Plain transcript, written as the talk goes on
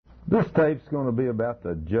This tape's going to be about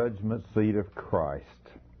the judgment seat of Christ.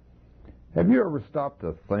 Have you ever stopped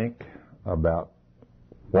to think about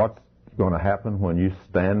what's going to happen when you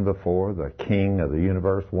stand before the King of the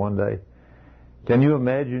universe one day? Can you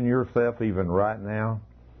imagine yourself even right now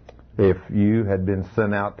if you had been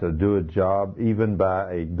sent out to do a job even by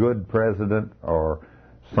a good president or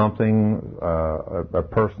something, a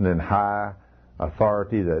person in high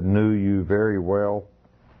authority that knew you very well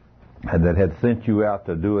and that had sent you out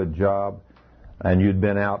to do a job, and you'd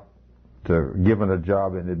been out to given a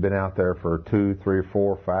job and had been out there for 2, 3,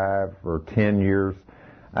 4, 5, or 10 years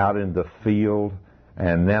out in the field,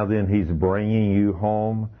 and now then he's bringing you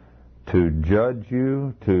home to judge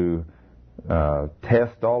you, to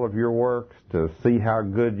test all of your works, to see how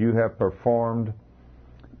good you have performed,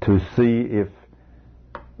 to see if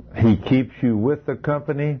he keeps you with the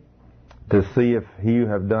company, to see if you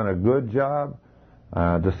have done a good job,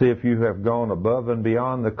 to see if you have gone above and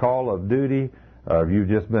beyond the call of duty, or if you've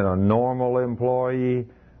just been a normal employee,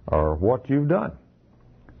 or what you've done.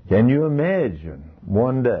 Can you imagine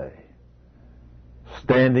one day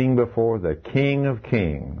standing before the King of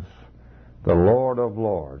Kings, the Lord of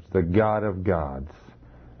Lords, the God of Gods,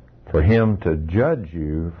 for him to judge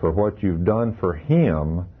you for what you've done for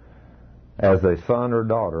him as a son or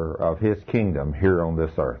daughter of his kingdom here on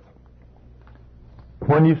this earth?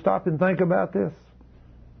 When you stop and think about this,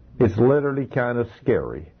 it's literally kind of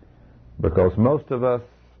scary, because most of us,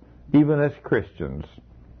 even as Christians,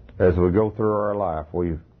 as we go through our life,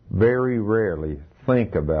 we very rarely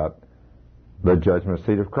think about the judgment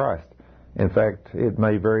seat of Christ. In fact, it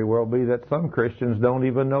may very well be that some Christians don't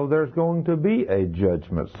even know there's going to be a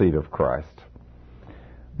judgment seat of Christ.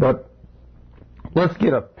 But let's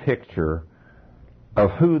get a picture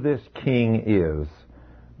of who this King is,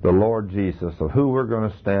 the Lord Jesus, of who we're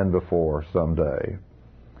going to stand before someday.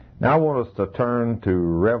 Now I want us to turn to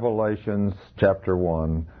Revelations chapter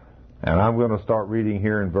 1, and I'm going to start reading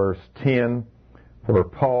here in verse 10, where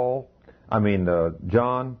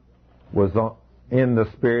John was in the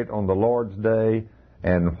Spirit on the Lord's day,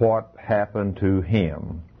 and what happened to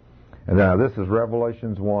him. And now this is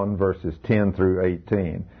Revelations 1, verses 10 through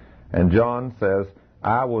 18. And John says,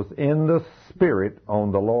 I was in the Spirit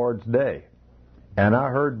on the Lord's day, and I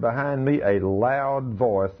heard behind me a loud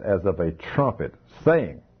voice as of a trumpet,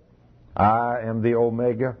 saying, I am the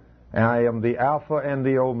Omega, and I am the Alpha and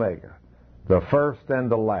the Omega, the first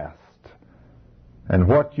and the last. And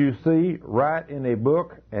what you see, write in a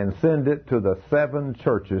book and send it to the 7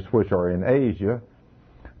 churches which are in Asia,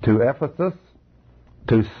 to Ephesus,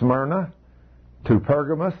 to Smyrna, to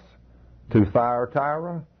Pergamos, to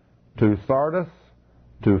Thyatira, to Sardis,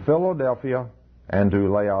 to Philadelphia, and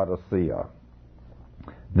to Laodicea.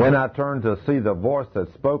 Then I turned to see the voice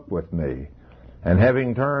that spoke with me, and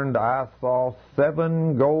having turned, I saw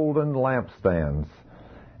 7 golden lampstands,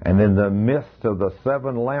 and in the midst of the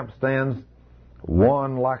 7 lampstands,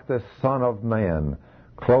 one like the Son of Man,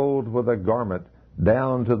 clothed with a garment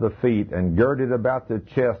down to the feet, and girded about the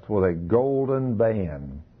chest with a golden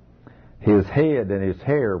band. His head and his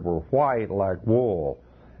hair were white like wool,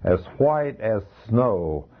 as white as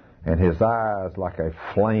snow, and his eyes like a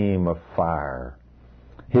flame of fire.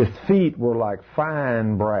 His feet were like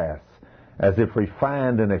fine brass, as if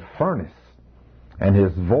refined in a furnace, and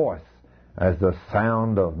his voice as the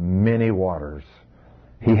sound of many waters.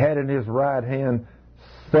 He had in his right hand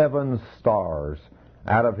 7 stars.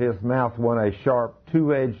 Out of his mouth went a sharp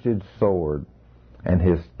 2-edged sword, and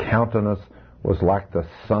his countenance was like the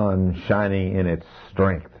sun shining in its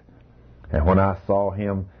strength. And when I saw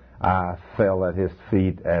him, I fell at his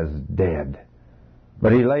feet as dead.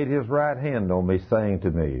 But he laid his right hand on me, saying to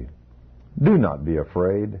me, Do not be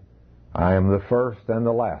afraid. I am the first and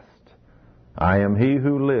the last. I am he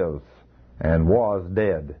who lives and was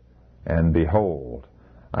dead, and behold,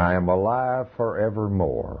 I am alive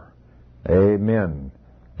forevermore. Amen.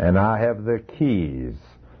 And I have the keys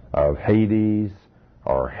of Hades,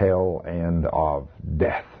 or hell, and of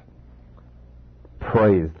death.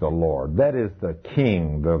 Praise the Lord. That is the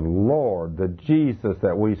King, the Lord, the Jesus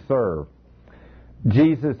that we serve.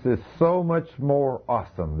 Jesus is so much more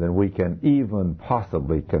awesome than we can even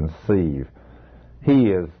possibly conceive.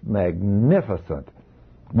 He is magnificent.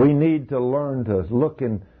 We need to learn to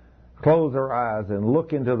close our eyes and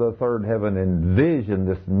look into the third heaven and vision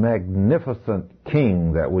this magnificent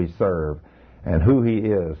King that we serve and who he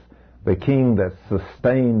is, the King that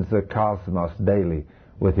sustains the cosmos daily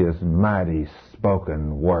with his mighty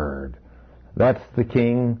spoken word. That's the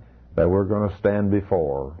King that we're going to stand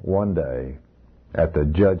before one day at the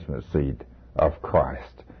judgment seat of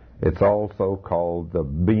Christ. It's also called the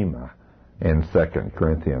Bema in 2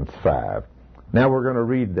 Corinthians 5. Now we're going to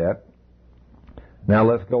read that. Now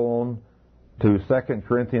let's go on to 2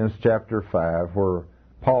 Corinthians chapter 5, where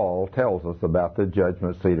Paul tells us about the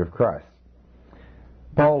judgment seat of Christ.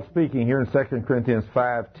 Paul speaking here in 2 Corinthians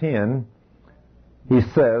 5:10, he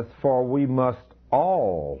says, "For we must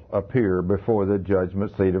all appear before the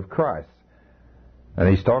judgment seat of Christ." And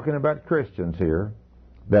he's talking about Christians here,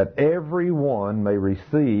 that everyone may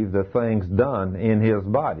receive the things done in his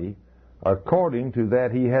body according to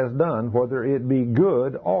that he has done, whether it be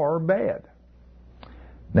good or bad.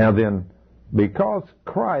 Now then, because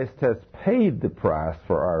Christ has paid the price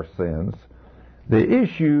for our sins, the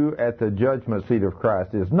issue at the judgment seat of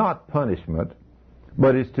Christ is not punishment,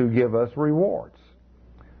 but is to give us rewards.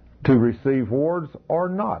 To receive rewards or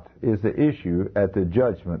not is the issue at the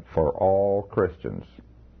judgment for all Christians.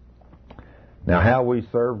 Now, how we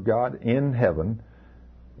serve God in heaven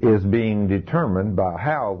is being determined by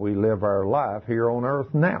how we live our life here on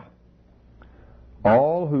earth now.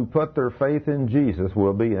 All who put their faith in Jesus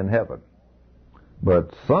will be in heaven,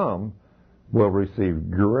 but some will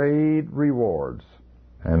receive great rewards,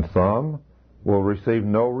 and some will receive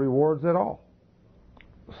no rewards at all.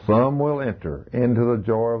 Some will enter into the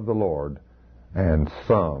joy of the Lord, and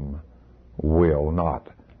some will not.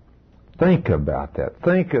 Think about that.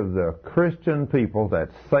 Think of the Christian people that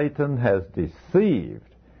Satan has deceived.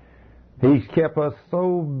 He's kept us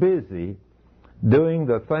so busy doing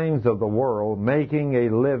the things of the world, making a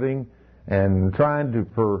living, and trying to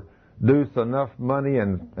produce enough money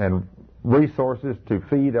and resources to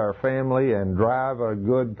feed our family and drive a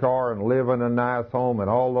good car and live in a nice home and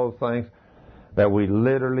all those things, that we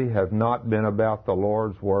literally have not been about the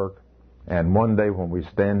Lord's work, and one day when we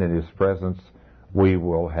stand in His presence, we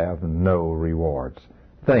will have no rewards.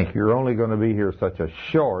 Think, you're only going to be here such a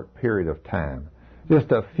short period of time.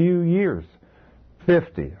 Just a few years,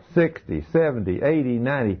 50, 60, 70, 80,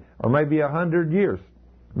 90, or maybe 100 years.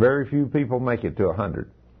 Very few people make it to 100.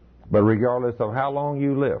 But regardless of how long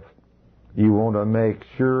you live, you want to make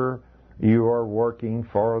sure you are working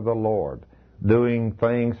for the Lord, doing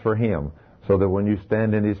things for Him, so that when you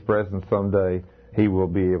stand in His presence someday, He will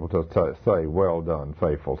be able to say, "Well done,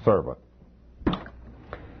 faithful servant."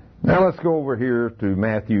 Now let's go over here to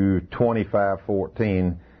Matthew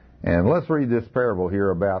 25:14, and let's read this parable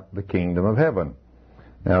here about the kingdom of heaven.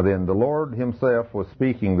 Now then, the Lord Himself was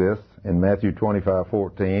speaking this in Matthew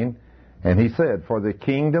 25:14, and He said, "For the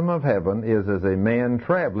kingdom of heaven is as a man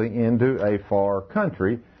traveling into a far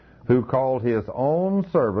country, who called his own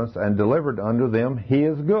servants and delivered unto them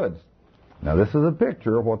his goods." Now this is a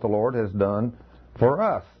picture of what the Lord has done for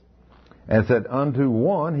us. And said, "Unto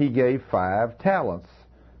one He gave 5 talents,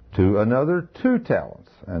 to another 2 talents,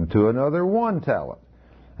 and to another 1 talent,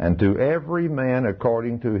 and to every man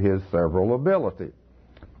according to his several ability.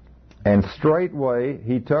 And straightway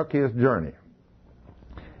he took his journey.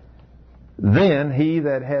 Then he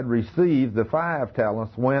that had received the 5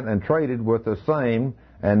 talents went and traded with the same,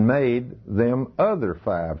 and made them other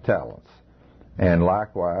 5 talents. And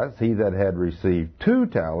likewise he that had received 2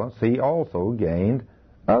 talents, he also gained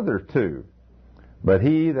other 2. But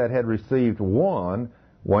he that had received 1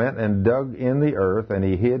 went and dug in the earth, and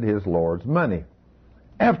he hid his Lord's money.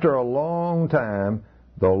 After a long time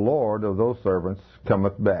the Lord of those servants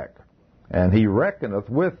cometh back, and he reckoneth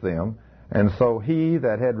with them. And so he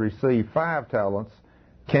that had received 5 talents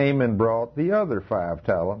came and brought the other 5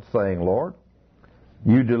 talents, saying, Lord,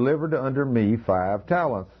 you delivered unto me 5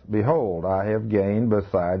 talents. Behold, I have gained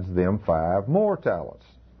besides them 5 more talents.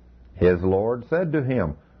 His Lord said to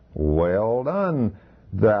him, Well done,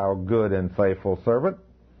 thou good and faithful servant.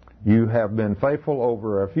 You have been faithful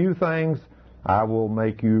over a few things. I will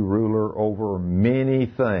make you ruler over many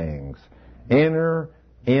things. Enter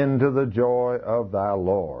into the joy of thy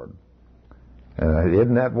Lord.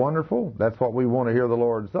 Isn't that wonderful? That's what we want to hear the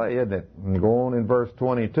Lord say, isn't it? And go on in verse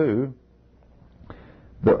 22.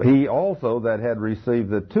 He also that had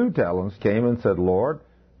received the 2 talents came and said, Lord,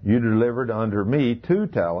 you delivered unto me 2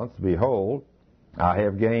 talents. Behold, I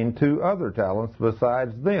have gained 2 other talents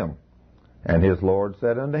besides them. And his Lord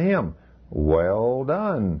said unto him, Well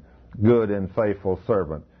done, good and faithful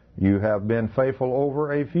servant. You have been faithful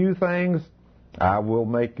over a few things. I will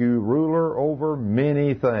make you ruler over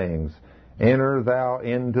many things. Enter thou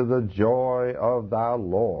into the joy of thy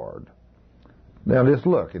Lord. Now just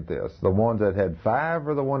look at this. The ones that had 5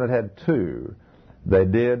 or the one that had 2, they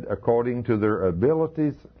did according to their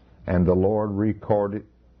abilities, and the Lord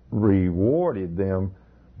rewarded them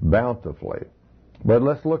bountifully. But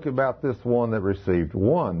let's look about this one that received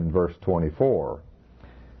 1 in verse 24.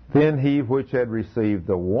 Then he which had received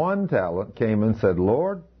the 1 talent came and said,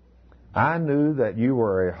 Lord, I knew that you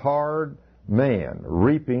were a hard man,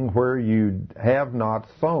 reaping where you have not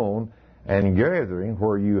sown, and gathering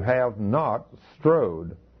where you have not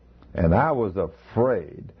strowed. And I was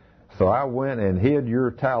afraid. So I went and hid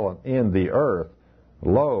your talent in the earth.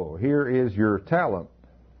 Lo, here is your talent.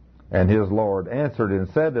 And his Lord answered and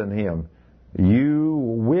said unto him, You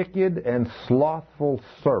wicked and slothful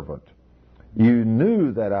servant, you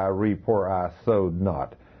knew that I reap where I sowed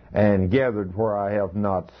not, and gathered where I have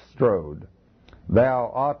not strowed.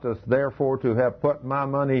 Thou oughtest therefore to have put my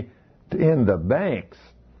money in the banks,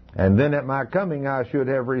 and then at my coming I should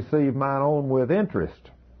have received mine own with interest.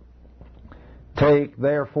 Take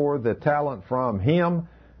therefore the talent from him,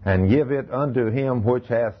 and give it unto him which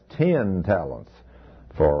hath 10 talents.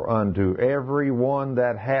 For unto every one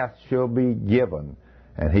that hath shall be given,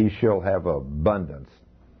 and he shall have abundance.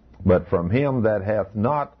 But from him that hath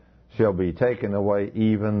not shall be taken away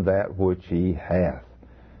even that which he hath.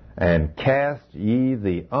 And cast ye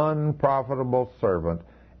the unprofitable servant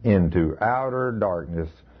into outer darkness.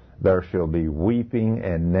 There shall be weeping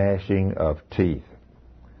and gnashing of teeth.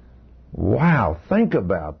 Wow, think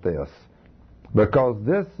about this. Because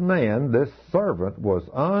this man, this servant, was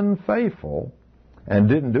unfaithful and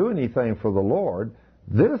didn't do anything for the Lord,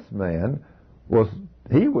 this man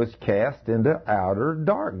was cast into outer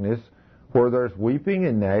darkness where there's weeping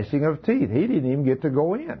and gnashing of teeth. He didn't even get to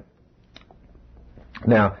go in.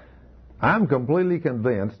 Now, I'm completely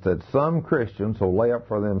convinced that some Christians will lay up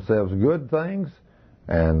for themselves good things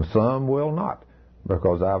and some will not,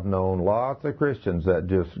 because I've known lots of Christians that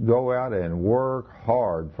just go out and work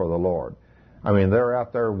hard for the Lord. I mean, they're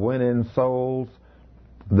out there winning souls.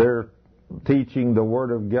 They're teaching the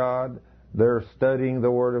Word of God. They're studying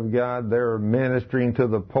the Word of God. They're ministering to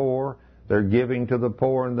the poor. They're giving to the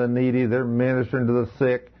poor and the needy. They're ministering to the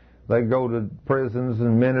sick. They go to prisons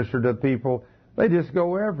and minister to people. They just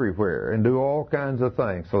go everywhere and do all kinds of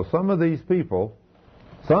things. So some of these people,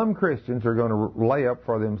 some Christians are going to lay up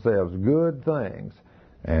for themselves good things.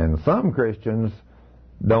 And some Christians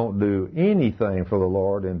don't do anything for the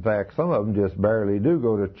Lord. In fact, some of them just barely do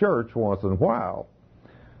go to church once in a while.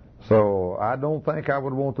 So I don't think I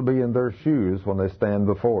would want to be in their shoes when they stand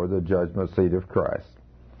before the judgment seat of Christ.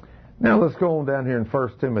 Now let's go on down here in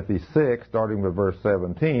 1 Timothy 6, starting with verse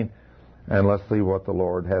 17, and let's see what the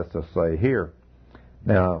Lord has to say here.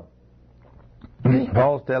 Now,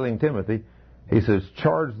 Paul's telling Timothy, he says,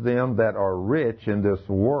 charge them that are rich in this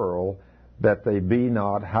world that they be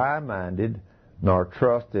not high-minded, nor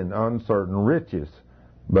trust in uncertain riches,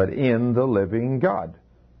 but in the living God,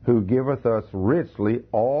 who giveth us richly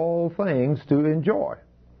all things to enjoy.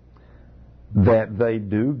 That they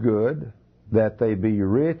do good, that they be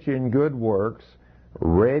rich in good works,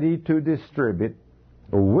 ready to distribute,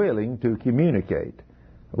 willing to communicate,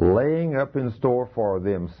 laying up in store for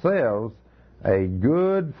themselves a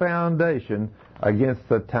good foundation against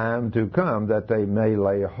the time to come, that they may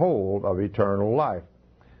lay hold of eternal life.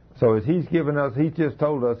 So as he's given us, he just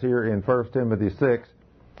told us here in 1 Timothy 6,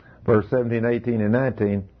 verse 17, 18, and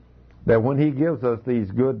 19, that when he gives us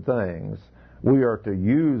these good things, we are to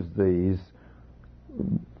use these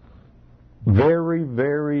very,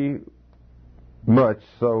 very much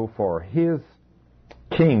so for his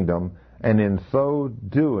kingdom, and in so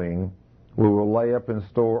doing, we will lay up in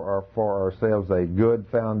store for ourselves a good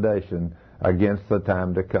foundation against the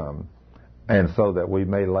time to come, and so that we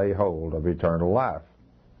may lay hold of eternal life.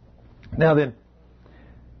 Now then,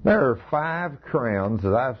 there are 5 crowns.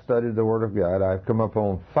 As I've studied the Word of God, I've come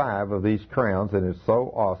upon 5 of these crowns, and it's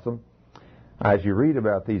so awesome. As you read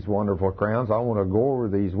about these wonderful crowns, I want to go over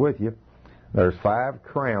these with you. There's 5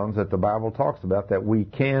 crowns that the Bible talks about that we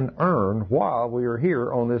can earn while we are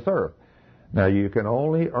here on this earth. Now, you can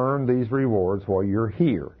only earn these rewards while you're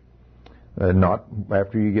here, not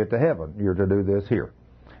after you get to heaven. You're to do this here.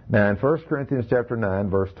 Now, in 1 Corinthians chapter 9,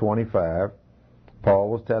 verse 25, Paul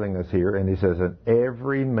was telling us here, and he says that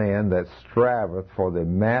every man that striveth for the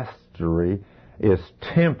mastery is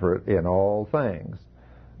temperate in all things.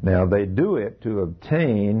 Now, they do it to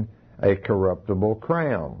obtain a corruptible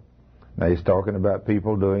crown. Now, he's talking about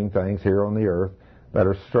people doing things here on the earth that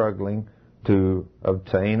are struggling to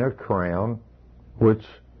obtain a crown, which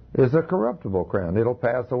is a corruptible crown. It'll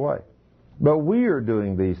pass away. But we are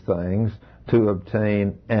doing these things to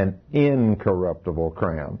obtain an incorruptible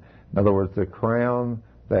crown. In other words, the crown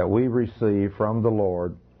that we receive from the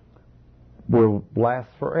Lord will last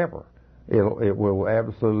forever. It will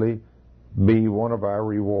absolutely be one of our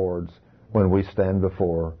rewards when we stand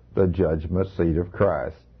before the judgment seat of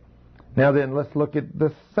Christ. Now then, let's look at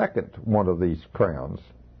the second one of these crowns.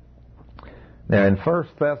 Now in 1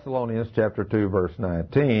 Thessalonians chapter 2, verse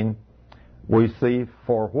 19, we see,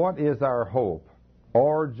 for what is our hope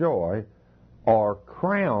or joy or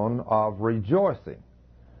crown of rejoicing.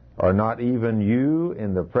 Are not even you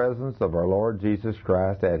in the presence of our Lord Jesus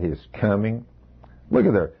Christ at His coming? Look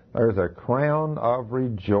at there. There's a crown of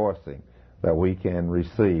rejoicing that we can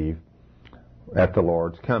receive at the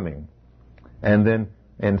Lord's coming. And then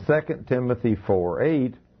in 2 Timothy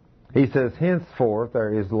 4:8, he says, henceforth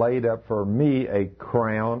there is laid up for me a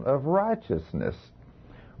crown of righteousness,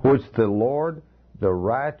 which the Lord, the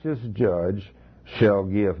righteous judge, shall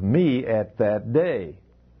give me at that day,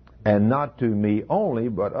 and not to me only,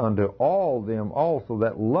 but unto all them also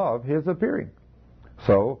that love His appearing.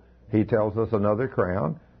 So he tells us another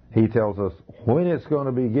crown. He tells us when it's going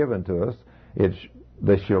to be given to us.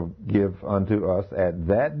 They shall give unto us at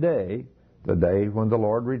that day, the day when the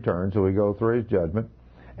Lord returns, so we go through His judgment,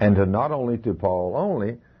 and to not only to Paul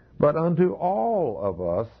only, but unto all of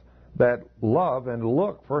us that love and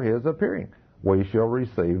look for His appearing. We shall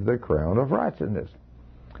receive the crown of righteousness.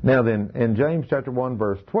 Now then, in James chapter 1,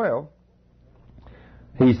 verse 12,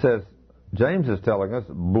 he says, James is telling us,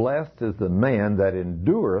 blessed is the man that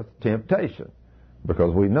endureth temptation,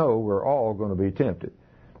 because we know we're all going to be tempted.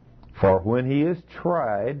 For when he is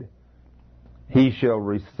tried, he shall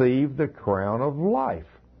receive the crown of life,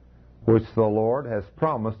 which the Lord has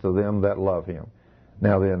promised to them that love Him.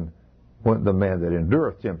 Now then, the man that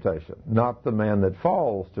endureth temptation, not the man that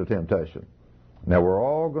falls to temptation. Now we're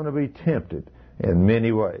all going to be tempted in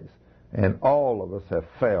many ways, and all of us have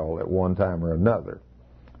failed at one time or another.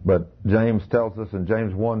 But James tells us in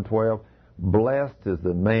James 1:12, blessed is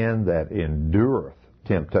the man that endureth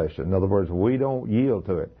temptation. In other words, we don't yield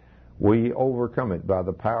to it. We overcome it by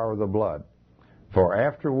the power of the blood. For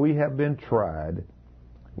after we have been tried,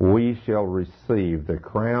 we shall receive the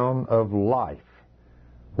crown of life,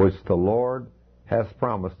 which the Lord has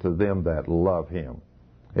promised to them that love Him.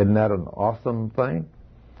 Isn't that an awesome thing?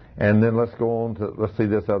 And then let's go on to, let's see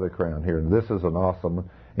this other crown here. This is an awesome,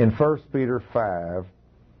 in 1 Peter 5,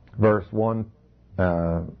 verse 1,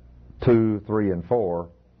 2, 3, and 4,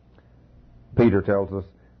 Peter tells us,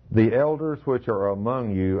 the elders which are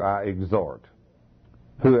among you I exhort,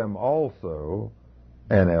 who am also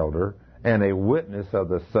an elder and a witness of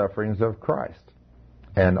the sufferings of Christ,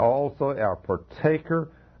 and also a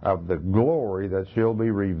partaker of the glory that shall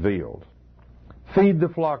be revealed. Feed the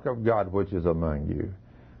flock of God which is among you,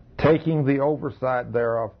 taking the oversight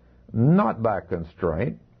thereof, not by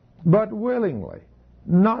constraint, but willingly,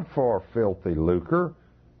 not for filthy lucre,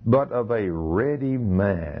 but of a ready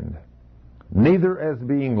mind, neither as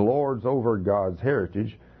being lords over God's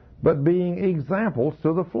heritage, but being examples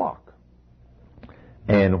to the flock.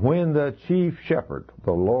 And when the chief shepherd,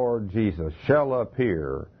 the Lord Jesus, shall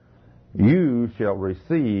appear, you shall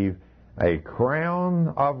receive a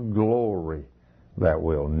crown of glory that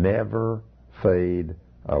will never fade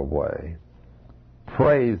away.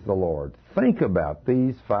 Praise the Lord. Think about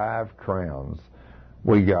these 5 crowns.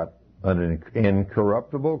 We got an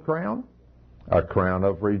incorruptible crown, a crown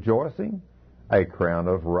of rejoicing, a crown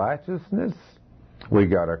of righteousness, we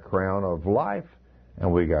got a crown of life,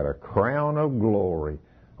 and we got a crown of glory.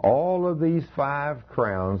 All of these 5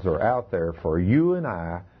 crowns are out there for you and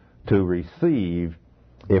I to receive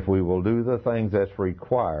if we will do the things that's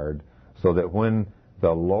required, so that when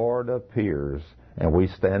the Lord appears and we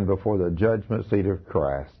stand before the judgment seat of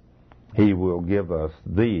Christ, He will give us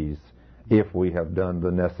these if we have done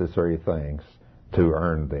the necessary things to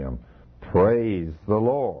earn them. Praise the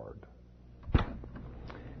Lord.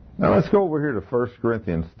 Now let's go over here to 1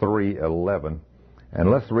 Corinthians 3:11,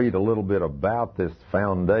 and let's read a little bit about this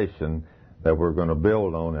foundation that we're going to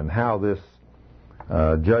build on and how this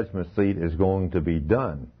judgment seat is going to be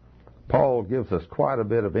done. Paul gives us quite a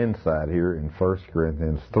bit of insight here in 1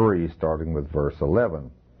 Corinthians 3, starting with verse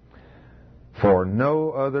 11. For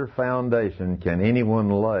no other foundation can anyone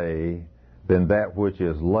lay than that which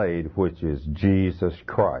is laid, which is Jesus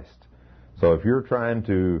Christ. So if you're trying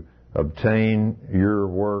to obtain your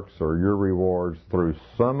works or your rewards through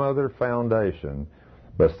some other foundation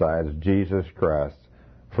besides Jesus Christ,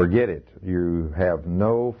 forget it. You have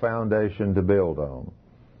no foundation to build on.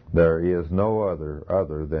 There is no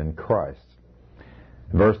other than Christ.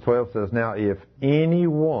 Verse 12 says, now if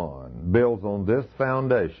anyone builds on this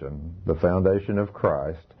foundation, the foundation of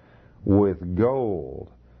Christ, with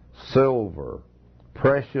gold, silver,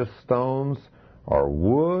 precious stones, or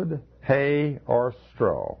wood, hay, or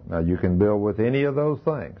straw. Now you can build with any of those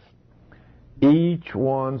things. Each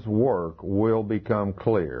one's work will become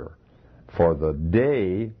clear, for the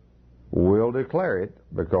day will declare it,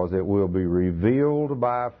 because it will be revealed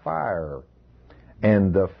by fire,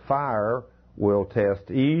 and the fire will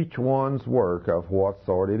test each one's work of what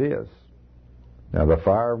sort it is. Now, the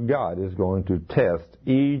fire of God is going to test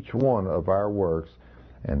each one of our works,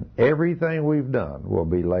 and everything we've done will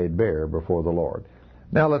be laid bare before the Lord.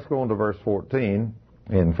 Now, let's go on to verse 14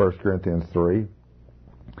 in 1 Corinthians 3.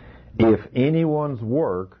 If anyone's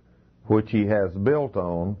work which he has built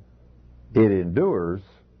on, it endures,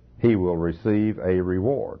 he will receive a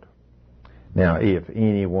reward. Now, if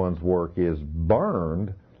anyone's work is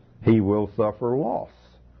burned, he will suffer loss,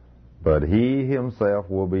 but he himself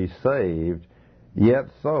will be saved, yet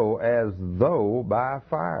so as though by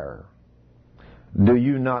fire. Do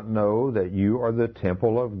you not know that you are the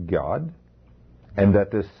temple of God, and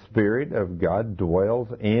that the Spirit of God dwells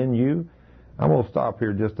in you? I'm going to stop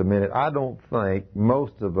here just a minute. I don't think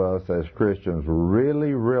most of us as Christians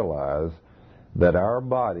really realize that our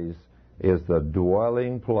bodies is the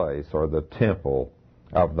dwelling place or the temple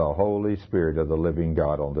of the Holy Spirit of the living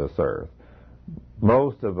God on this earth.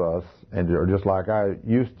 Most of us, and just like I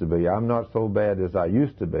used to be, I'm not so bad as I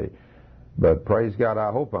used to be, but praise God,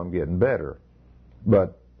 I hope I'm getting better.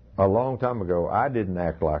 But a long time ago, I didn't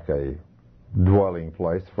act like a dwelling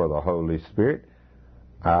place for the Holy Spirit.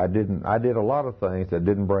 I did a lot of things that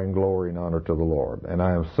didn't bring glory and honor to the Lord, and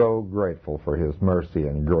I am so grateful for His mercy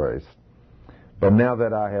and grace. But now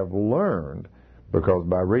that I have learned, because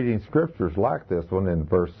by reading scriptures like this one in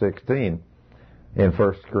verse 16 in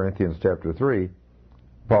 1 Corinthians chapter 3,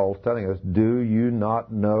 Paul's telling us, do you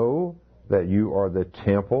not know that you are the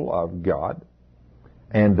temple of God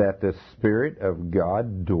and that the Spirit of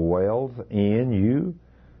God dwells in you?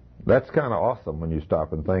 That's kind of awesome when you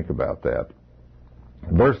stop and think about that.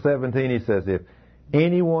 Verse 17, he says, if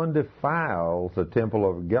anyone defiles the temple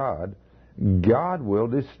of God, God will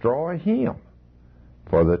destroy him.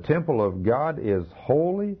 For the temple of God is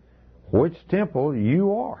holy, which temple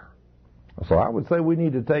you are. So I would say we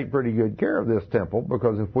need to take pretty good care of this temple,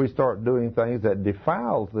 because if we start doing things that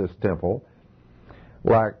defiles this temple,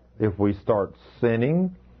 like if we start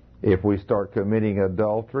sinning, if we start committing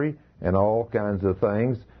adultery and all kinds of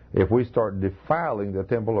things, if we start defiling the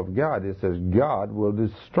temple of God, it says God will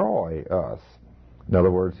destroy us. In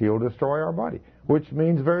other words, He'll destroy our body, which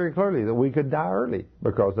means very clearly that we could die early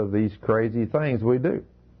because of these crazy things we do.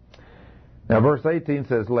 Now, verse 18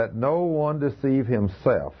 says, let no one deceive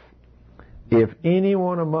himself. If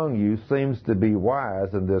anyone among you seems to be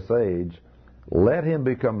wise in this age, let him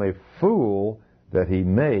become a fool that he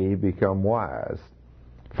may become wise.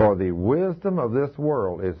 For the wisdom of this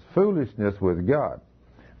world is foolishness with God.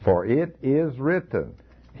 For it is written,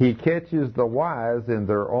 He catches the wise in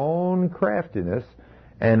their own craftiness,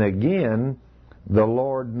 and again, the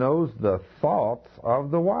Lord knows the thoughts of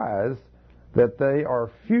the wise, that they are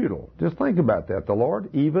futile. Just think about that. The Lord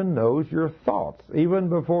even knows your thoughts. Even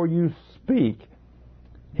before you speak,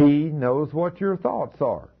 He knows what your thoughts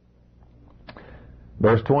are.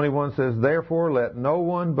 Verse 21 says, therefore let no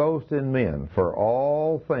one boast in men, for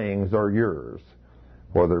all things are yours.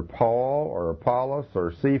 Whether Paul or Apollos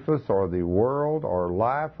or Cephas or the world or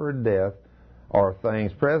life or death or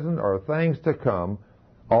things present or things to come,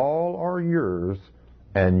 all are yours,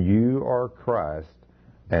 and you are Christ,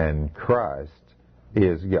 and Christ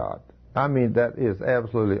is God. I mean, that is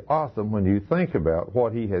absolutely awesome when you think about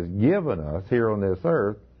what He has given us here on this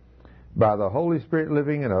earth. By the Holy Spirit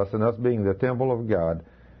living in us and us being the temple of God,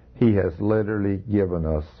 He has literally given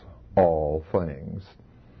us all things.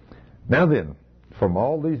 Now then, from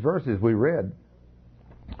all these verses we read,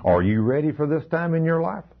 are you ready for this time in your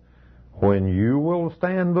life when you will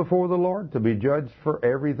stand before the Lord to be judged for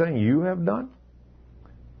everything you have done?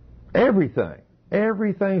 Everything.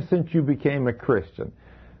 Everything since you became a Christian.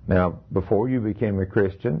 Now, before you became a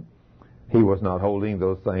Christian, He was not holding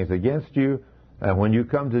those things against you. And when you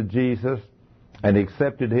come to Jesus and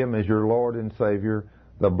accepted Him as your Lord and Savior,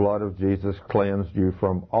 the blood of Jesus cleansed you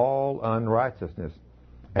from all unrighteousness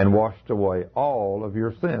and washed away all of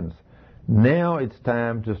your sins. Now it's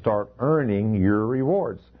time to start earning your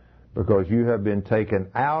rewards, because you have been taken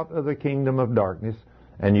out of the kingdom of darkness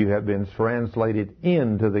and you have been translated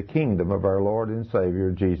into the kingdom of our Lord and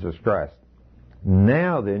Savior, Jesus Christ.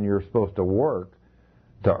 Now then, you're supposed to work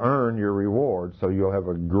to earn your reward so you'll have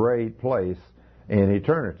a great place in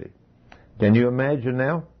eternity. Can you imagine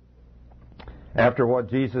now? After what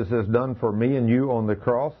Jesus has done for me and you on the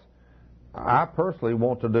cross, I personally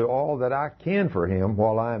want to do all that I can for Him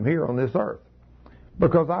while I am here on this earth,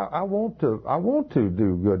 because I want to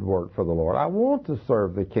do good work for the Lord. I want to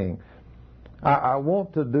serve the King. I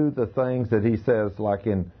want to do the things that He says, like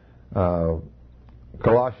in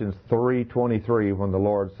Colossians 3:23, when the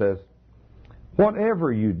Lord says,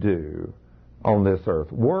 whatever you do on this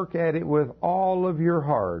earth, work at it with all of your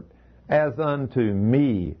heart as unto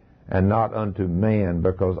me and not unto man,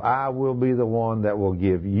 because I will be the one that will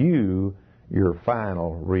give you your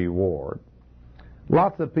final reward.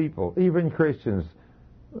 Lots of people, even Christians,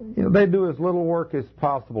 they do as little work as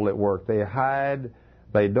possible at work. They hide.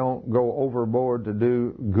 They don't go overboard to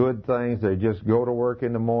do good things. They just go to work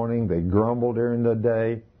in the morning. They grumble during the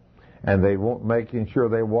day. And they won't making sure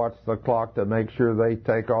they watch the clock to make sure they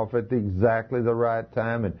take off at exactly the right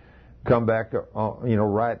time and come back,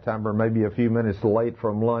 right time, or maybe a few minutes late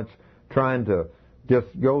from lunch, trying to just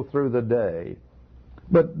go through the day.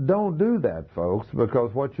 But don't do that, folks,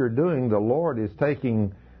 because what you're doing, the Lord is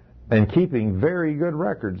taking and keeping very good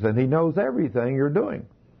records, and He knows everything you're doing.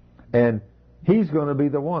 And He's going to be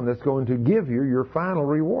the one that's going to give you your final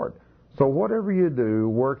reward. So whatever you do,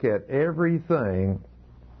 work at everything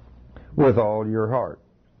with all your heart.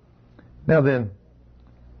 Now then,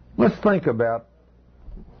 let's think about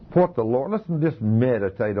what the Lord, let's just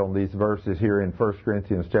meditate on these verses here in 1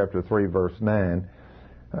 Corinthians chapter 3, verse 9.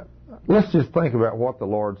 Let's just think about what the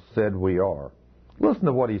Lord said we are. Listen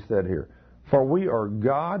to what He said here. For we are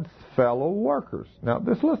God's fellow workers. Now,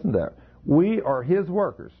 just listen to that. We are His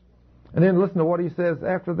workers. And then listen to what He says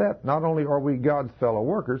after that. Not only are we God's fellow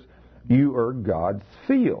workers, you are God's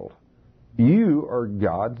field. You are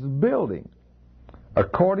God's building.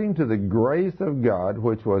 According to the grace of God,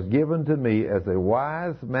 which was given to me as a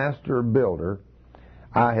wise master builder,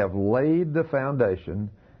 I have laid the foundation,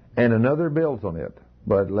 and another builds on it.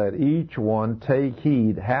 But let each one take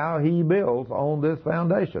heed how he builds on this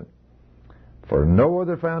foundation. For no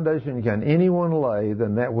other foundation can anyone lay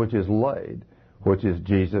than that which is laid, which is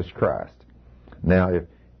Jesus Christ. Now, if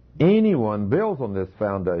anyone builds on this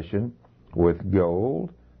foundation with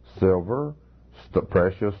gold, silver,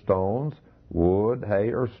 precious stones, wood, hay,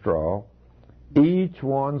 or straw, each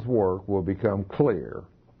one's work will become clear,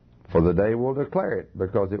 for the day will declare it,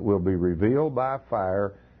 because it will be revealed by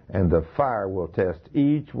fire, and the fire will test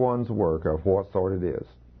each one's work of what sort it is.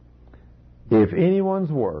 If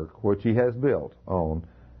anyone's work, which he has built on,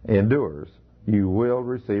 endures, you will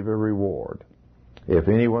receive a reward. If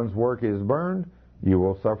anyone's work is burned, you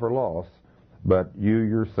will suffer loss, but you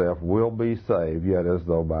yourself will be saved, yet as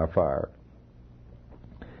though by fire.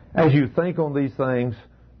 As you think on these things,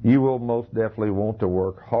 you will most definitely want to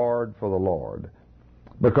work hard for the Lord.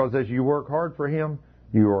 Because as you work hard for Him,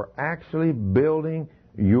 you are actually building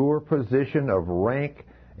your position of rank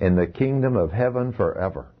in the kingdom of heaven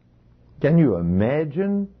forever. Can you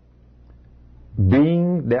imagine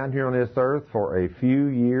being down here on this earth for a few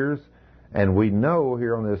years? And we know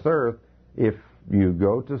here on this earth, if you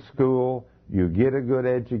go to school, you get a good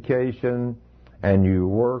education, and you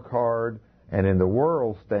work hard, and in the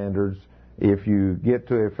world standards, if you get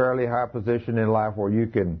to a fairly high position in life where you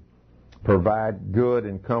can provide good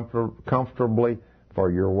and comfortably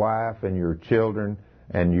for your wife and your children,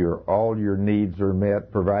 and all your needs are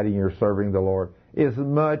met, providing you're serving the Lord, is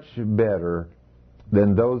much better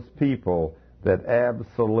than those people that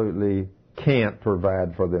absolutely can't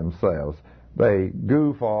provide for themselves. They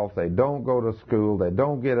goof off, they don't go to school, they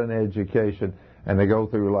don't get an education, and they go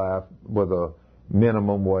through life with a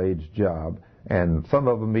minimum wage job. And some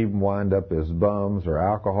of them even wind up as bums or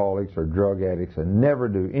alcoholics or drug addicts and never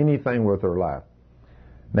do anything with their life.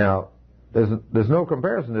 Now, there's no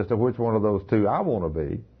comparison as to which one of those two I want to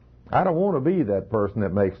be. I don't want to be that person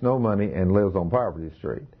that makes no money and lives on Poverty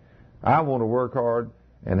Street. I want to work hard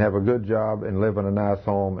and have a good job and live in a nice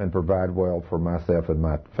home and provide well for myself and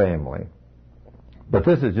my family. But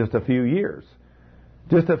this is just a few years.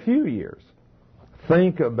 Just a few years.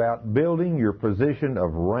 Think about building your position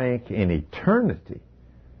of rank in eternity.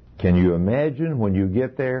 Can you imagine when you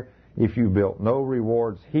get there, if you built no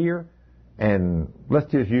rewards here, and let's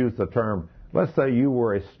just use the term, let's say you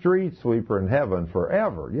were a street sweeper in heaven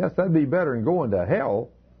forever. Yes, that'd be better than going to hell.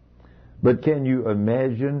 But can you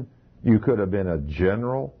imagine you could have been a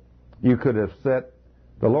general? You could have set,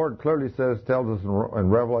 the Lord clearly tells us in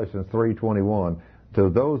Revelation 3:21, to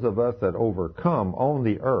those of us that overcome on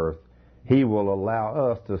the earth, He will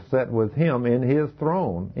allow us to sit with Him in His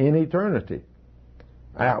throne in eternity.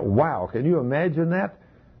 Wow, can you imagine that?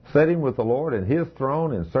 Sitting with the Lord in His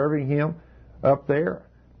throne and serving Him up there.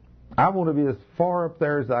 I want to be as far up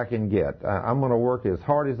there as I can get. I'm going to work as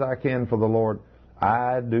hard as I can for the Lord.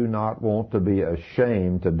 I do not want to be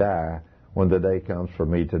ashamed to die when the day comes for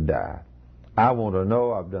me to die. I want to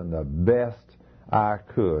know I've done the best I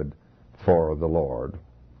could for the Lord.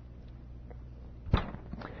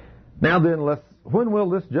 Now then, when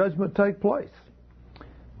will this judgment take place?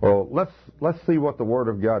 Well, let's see what the Word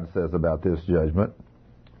of God says about this judgment.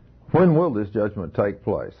 When will this judgment take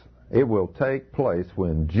place? It will take place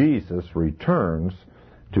when Jesus returns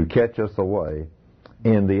to catch us away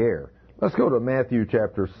in the air. Let's go to Matthew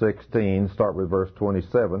chapter 16, start with verse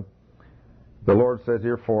 27. The Lord says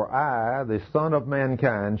here, "For I, the Son of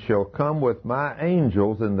Mankind, shall come with my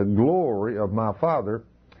angels in the glory of my Father,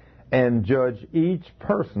 and judge each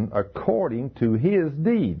person according to his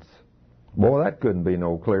deeds." Boy, that couldn't be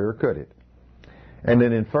no clearer, could it? And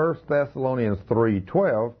then in 1 Thessalonians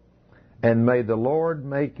 3:12, "And may the Lord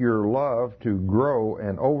make your love to grow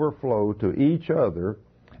and overflow to each other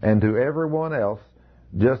and to everyone else,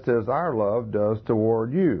 just as our love does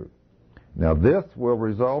toward you. Now this will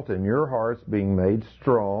result in your hearts being made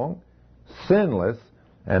strong, sinless,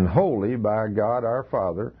 and holy by God our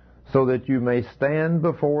Father, so that you may stand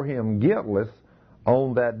before Him guiltless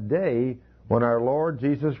on that day when our Lord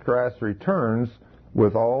Jesus Christ returns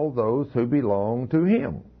with all those who belong to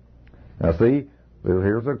Him." Now see,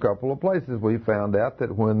 here's a couple of places we found out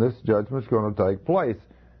that when this judgment's going to take place,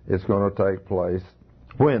 it's going to take place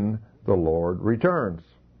when the Lord returns.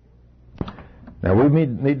 Now we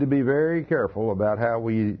need to be very careful about how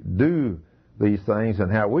we do these things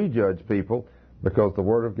and how we judge people, because the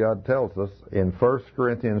Word of God tells us in 1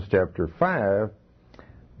 Corinthians chapter 5,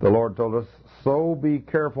 the Lord told us, "So be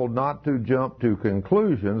careful not to jump to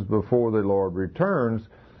conclusions before the Lord returns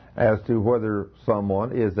as to whether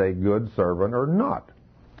someone is a good servant or not.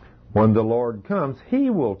 When the Lord comes, He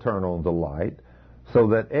will turn on the light so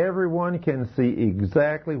that everyone can see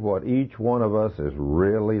exactly what each one of us is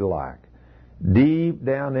really like, deep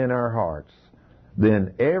down in our hearts.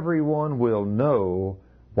 Then everyone will know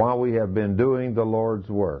why we have been doing the Lord's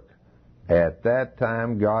work. At that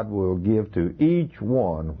time, God will give to each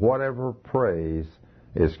one whatever praise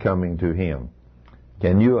is coming to him."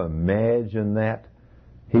 Can you imagine that?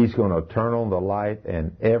 He's going to turn on the light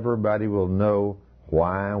and everybody will know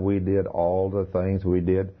why we did all the things we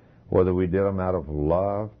did, whether we did them out of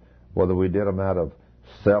love, whether we did them out of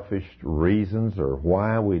selfish reasons, or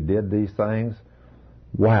why we did these things.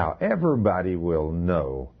 Wow, everybody will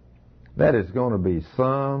know. That is going to be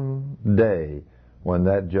some day when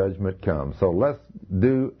that judgment comes. So let's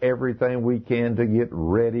do everything we can to get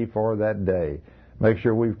ready for that day. Make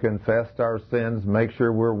sure we've confessed our sins. Make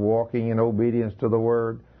sure we're walking in obedience to the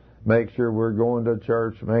Word. Make sure we're going to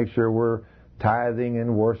church. Make sure we're tithing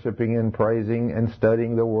and worshiping and praising and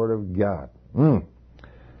studying the Word of God.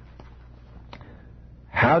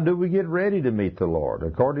 How do we get ready to meet the Lord?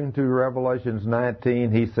 According to Revelations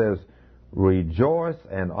 19, he says, "Rejoice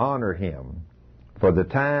and honor Him, for the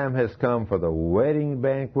time has come for the wedding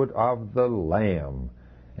banquet of the Lamb,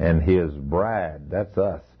 and His bride," that's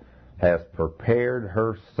us, "has prepared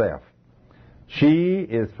herself. She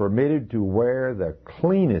is permitted to wear the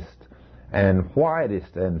cleanest and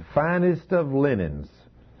whitest and finest of linens."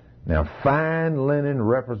 Now, fine linen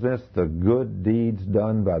represents the good deeds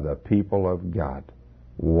done by the people of God.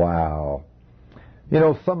 Wow. You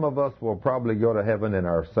know, some of us will probably go to heaven in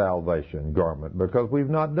our salvation garment because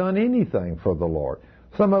we've not done anything for the Lord.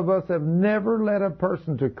 Some of us have never led a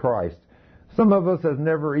person to Christ. Some of us have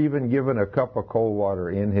never even given a cup of cold water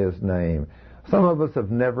in His name. Some of us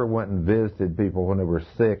have never went and visited people when they were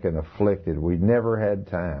sick and afflicted. We never had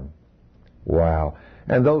time. Wow.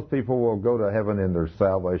 And those people will go to heaven in their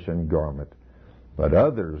salvation garment. But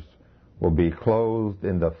others will be clothed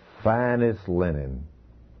in the finest linen.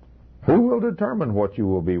 Who will determine what you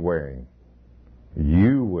will be wearing?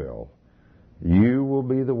 You will. You will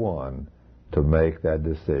be the one to make that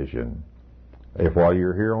decision. If while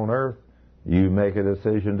you're here on earth, you make a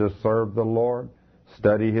decision to serve the Lord,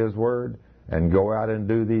 study His Word, and go out and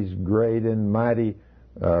do these great and mighty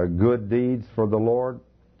good deeds for the Lord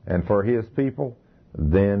and for His people,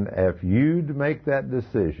 then if you make that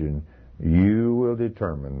decision, you will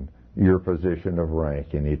determine your position of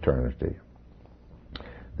rank in eternity.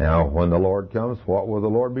 Now, when the Lord comes, what will the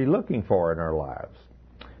Lord be looking for in our lives?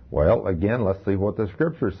 Well, again, let's see what the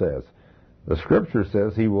Scripture says. The Scripture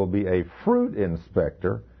says He will be a fruit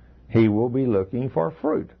inspector. He will be looking for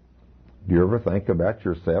fruit. Do you ever think about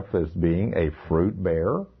yourself as being a fruit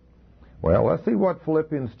bearer? Well, let's see what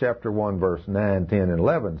Philippians chapter 1, verse 9, 10, and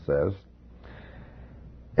 11 says.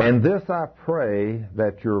 "And this I pray,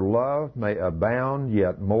 that your love may abound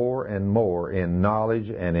yet more and more in knowledge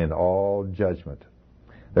and in all judgment,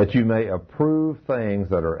 that you may approve things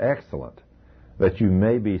that are excellent, that you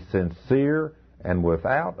may be sincere and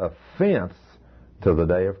without offense to the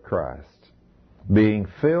day of Christ, being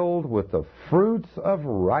filled with the fruits of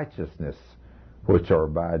righteousness, which are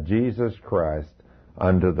by Jesus Christ,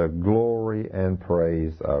 unto the glory and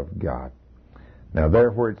praise of God." Now,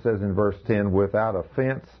 therefore it says in verse 10, without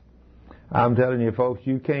offense, I'm telling you, folks,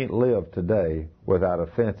 you can't live today without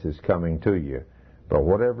offenses coming to you. But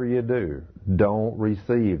whatever you do, don't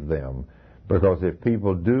receive them, Because if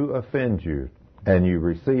people do offend you and you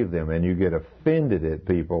receive them and you get offended at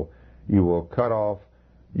people, you will cut off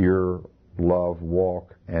your love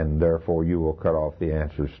walk, and therefore you will cut off the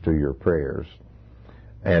answers to your prayers.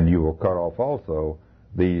 And you will cut off also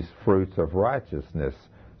these fruits of righteousness.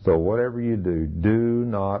 So whatever you do, do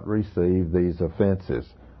not receive these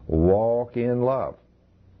offenses. Walk in love.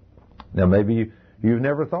 Now maybe you've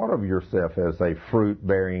never thought of yourself as a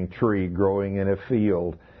fruit-bearing tree growing in a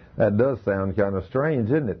field. That does sound kind of strange,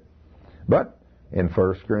 isn't it? But in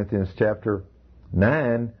 1 Corinthians chapter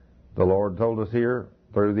 9, the Lord told us here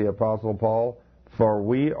through the Apostle Paul, "For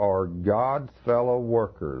we are God's fellow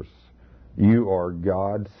workers. You are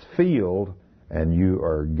God's field, and you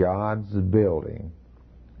are God's building."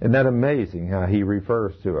 Isn't that amazing how he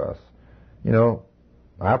refers to us? You know,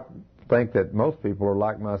 I think that most people are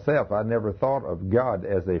like myself. I never thought of God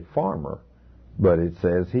as a farmer, but it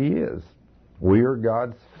says he is. We are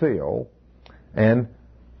God's field, and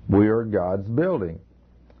we are God's building.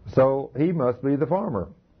 So he must be the farmer.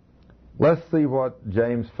 Let's see what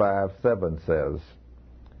James 5:7 says.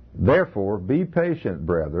 "Therefore be patient,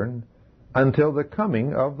 brethren, until the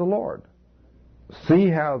coming of the Lord. See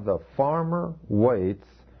how the farmer waits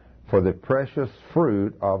for the precious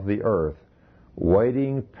fruit of the earth,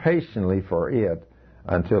 waiting patiently for it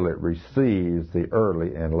until it receives the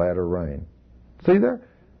early and latter rain." See there?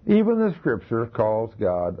 Even the Scripture calls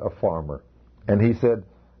God a farmer. And he said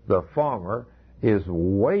the farmer is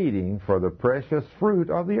waiting for the precious fruit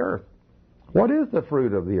of the earth. What is the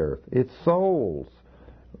fruit of the earth? It's souls.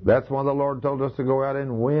 That's why the Lord told us to go out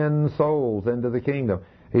and win souls into the kingdom.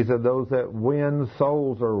 He said those that win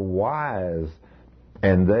souls are wise,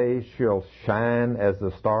 and they shall shine as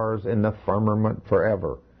the stars in the firmament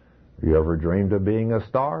forever. You ever dreamed of being a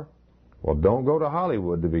star? Well, don't go to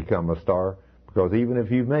Hollywood to become a star, because even if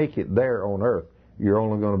you make it there on earth, you're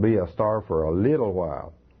only going to be a star for a little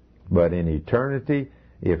while. But in eternity,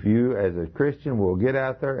 if you as a Christian will get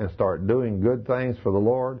out there and start doing good things for the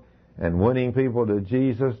Lord and winning people to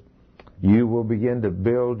Jesus, you will begin to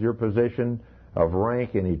build your position of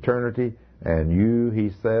rank in eternity, and you, he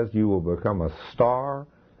says, you will become a star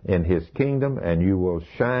in his kingdom, and you will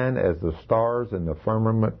shine as the stars in the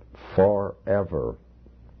firmament forever.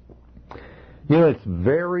 You know, it's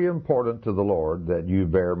very important to the Lord that you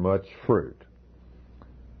bear much fruit.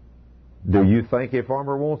 Do you think a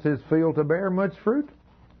farmer wants his field to bear much fruit?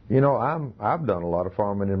 You know, I've done a lot of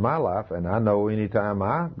farming in my life, and I know anytime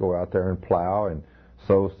I go out there and plow and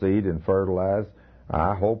sow seed and fertilize,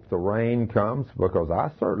 I hope the rain comes, because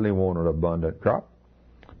I certainly want an abundant crop.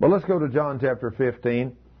 But let's go to John chapter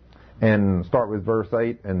 15 and start with verse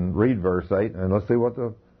 8 and read verse 8, and let's see what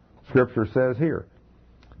the Scripture says here.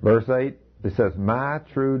 Verse 8, it says, "My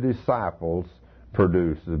true disciples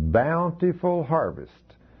produce bountiful harvest,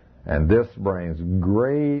 and this brings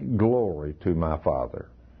great glory to my Father."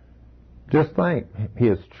 Just think,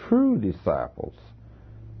 his true disciples.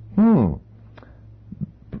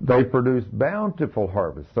 They produce bountiful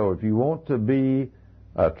harvest. So if you want to be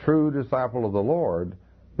a true disciple of the Lord,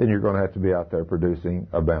 then you're going to have to be out there producing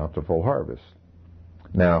a bountiful harvest.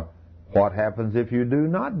 Now, what happens if you do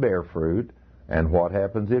not bear fruit, and what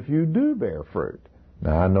happens if you do bear fruit?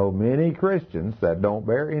 Now, I know many Christians that don't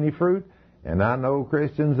bear any fruit, and I know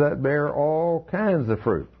Christians that bear all kinds of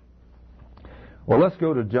fruit. Well, let's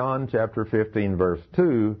go to John chapter 15, verse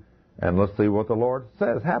 2, and let's see what the Lord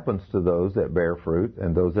says happens to those that bear fruit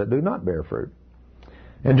and those that do not bear fruit.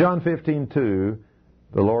 In John 15:2,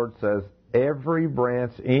 the Lord says, "Every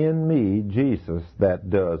branch in me," Jesus, "that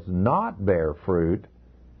does not bear fruit,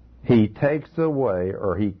 he takes away,"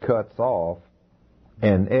 or he cuts off,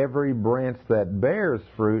 "and every branch that bears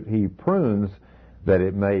fruit, he prunes, that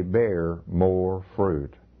it may bear more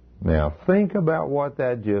fruit." Now, think about what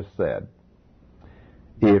that just said.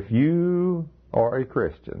 If you are a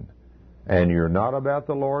Christian and you're not about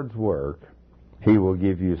the Lord's work, he will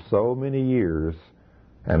give you so many years,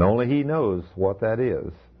 and only he knows what that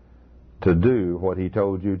is, to do what he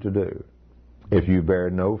told you to do. If you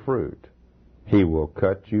bear no fruit, he will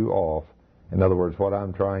cut you off. In other words, what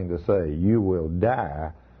I'm trying to say, you will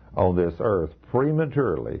die on this earth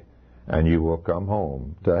prematurely, and you will come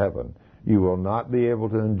home to heaven. You will not be able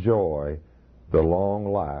to enjoy the long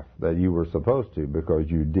life that you were supposed to, because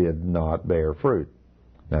you did not bear fruit.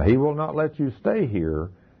 Now, he will not let you stay here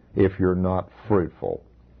if you're not fruitful,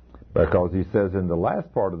 because he says in the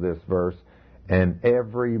last part of this verse, "And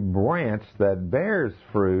every branch that bears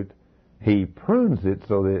fruit, he prunes it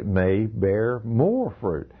so that it may bear more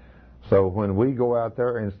fruit." So when we go out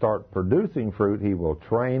there and start producing fruit, he will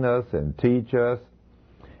train us and teach us,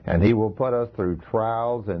 and he will put us through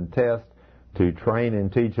trials and tests to train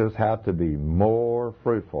and teach us how to be more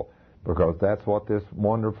fruitful, because that's what this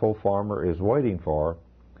wonderful farmer is waiting for.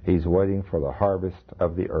 He's waiting for the harvest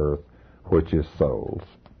of the earth, which is souls.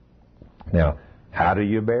 Now, how do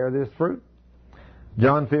you bear this fruit?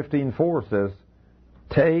 John 15:4 says,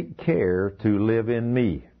 "Take care to live in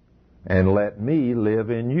me, and let me live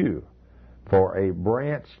in you. For a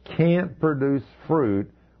branch can't produce fruit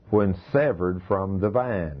when severed from the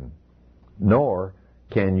vine, nor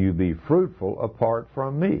can you be fruitful apart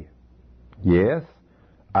from me." Yes,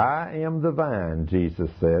 I am the vine,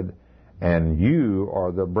 Jesus said, and you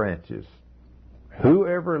are the branches.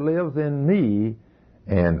 Whoever lives in me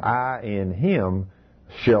and I in him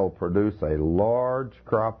shall produce a large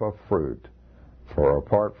crop of fruit. For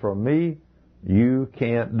apart from me, you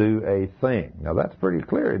can't do a thing. Now that's pretty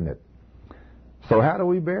clear, isn't it? So how do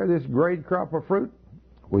we bear this great crop of fruit?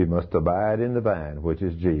 We must abide in the vine, which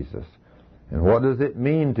is Jesus. And what does it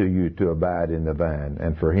mean to you to abide in the vine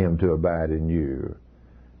and for him to abide in you?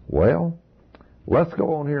 Well, let's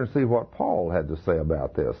go on here and see what Paul had to say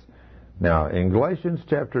about this. Now, in Galatians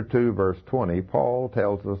chapter 2, verse 20, Paul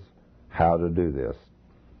tells us how to do this.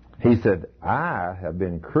 He said, "I have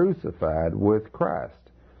been crucified with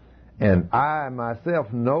Christ, and I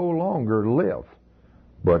myself no longer live,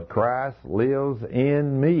 but Christ lives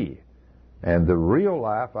in me. And the real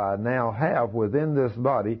life I now have within this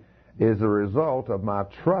body is a result of my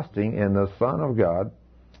trusting in the Son of God,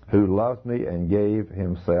 who loved me and gave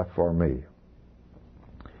himself for me."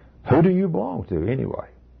 Who do you belong to anyway?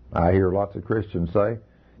 I hear lots of Christians say,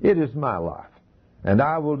 "It is my life, and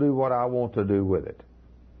I will do what I want to do with it."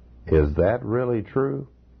 Is that really true?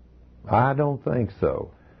 I don't think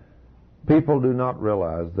so. People do not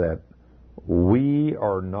realize that we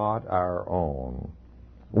are not our own.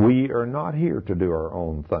 We are not here to do our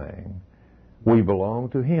own thing. We belong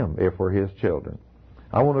to him if we're his children.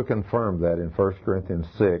 I want to confirm that in 1 Corinthians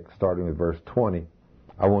 6, starting with verse 20.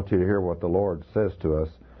 I want you to hear what the Lord says to us.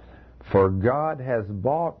 "For God has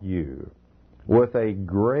bought you with a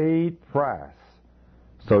great price.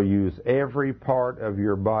 So use every part of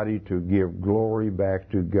your body to give glory back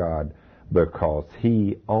to God, because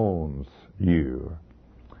he owns you."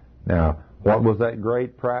 Now, what was that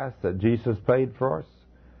great price that Jesus paid for us?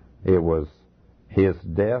 It was his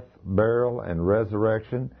death, burial, and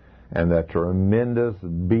resurrection, and that tremendous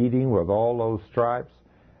beating with all those stripes,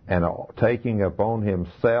 and taking upon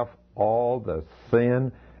himself all the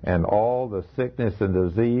sin and all the sickness and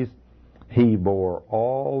disease. He bore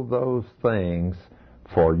all those things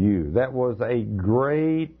for you. That was a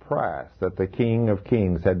great price that the King of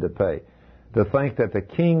Kings had to pay. To think that the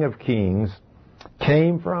King of Kings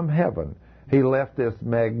came from heaven. He left this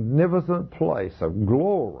magnificent place of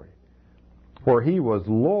glory where he was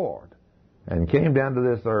Lord and came down to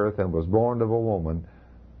this earth and was born of a woman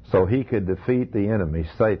so he could defeat the enemy,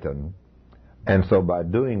 Satan. And so by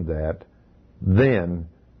doing that, then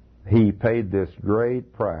he paid this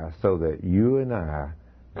great price so that you and I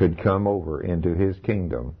could come over into his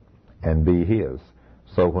kingdom and be his.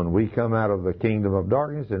 So when we come out of the kingdom of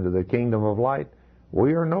darkness into the kingdom of light,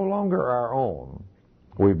 we are no longer our own.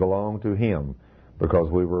 We belong to him because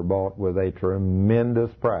we were bought with a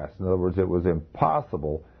tremendous price. In other words, it was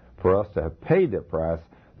impossible for us to have paid that price.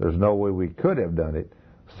 There's no way we could have done it,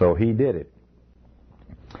 so he did it.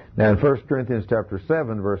 Now in 1 Corinthians chapter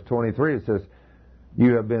 7, verse 23, it says,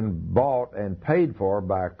 "You have been bought and paid for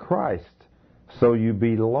by Christ, so you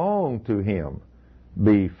belong to him.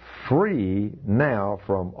 Be free now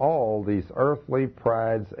from all these earthly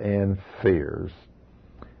prides and fears."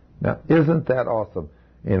 Now, isn't that awesome?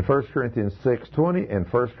 In 1 Corinthians 6:20 and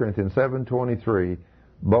 1 Corinthians 7:23,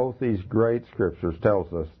 both these great scriptures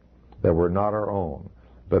tells us that we're not our own,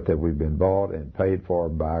 but that we've been bought and paid for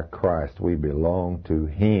by Christ. We belong to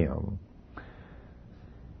him.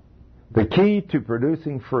 The key to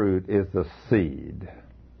producing fruit is the seed.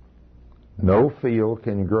 No field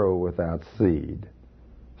can grow without seed.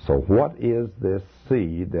 So what is this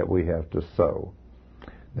seed that we have to sow?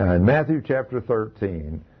 Now in Matthew chapter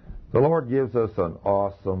 13, the Lord gives us an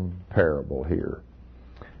awesome parable here.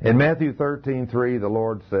 In Matthew 13:3, the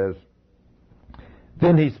Lord says,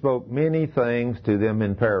 "Then he spoke many things to them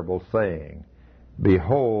in parables, saying,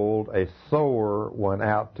 Behold, a sower went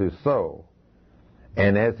out to sow.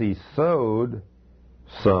 And as he sowed,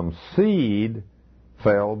 some seed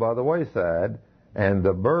fell by the wayside, and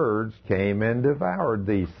the birds came and devoured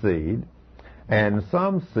these seed. And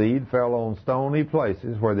some seed fell on stony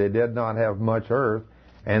places where they did not have much earth,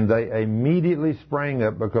 and they immediately sprang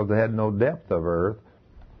up because they had no depth of earth.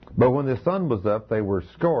 But when the sun was up, they were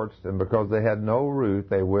scorched, and because they had no root,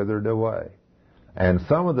 they withered away. And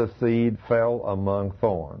some of the seed fell among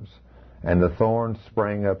thorns, and the thorns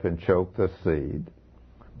sprang up and choked the seed.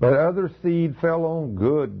 But other seed fell on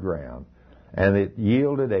good ground, and it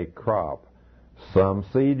yielded a crop. Some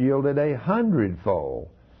seed yielded 100-fold,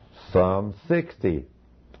 some 60,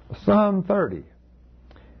 some 30.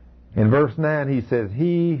 In verse 9 he says,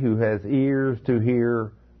 "He who has ears to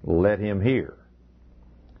hear, let him hear."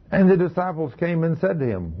 And the disciples came and said to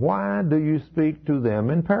him, "Why do you speak to them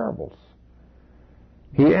in parables?"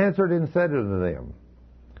 He answered and said unto them,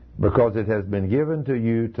 "Because it has been given to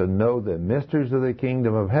you to know the mysteries of the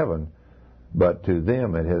kingdom of heaven, but to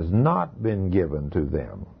them it has not been given to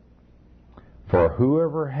them. For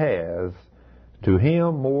whoever has, to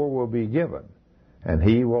him more will be given, and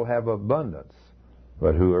he will have abundance.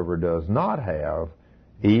 But whoever does not have,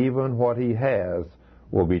 even what he has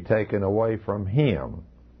will be taken away from him.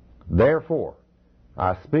 Therefore,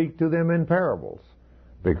 I speak to them in parables,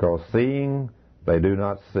 because seeing they do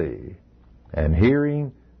not see, and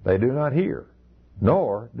hearing they do not hear,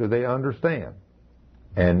 nor do they understand.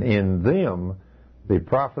 And in them the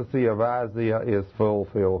prophecy of Isaiah is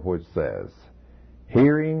fulfilled, which says,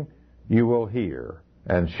 Hearing you will hear,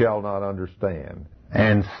 and shall not understand,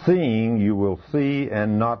 and seeing you will see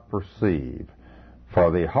and not perceive. For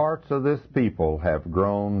the hearts of this people have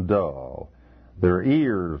grown dull, their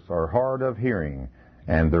ears are hard of hearing,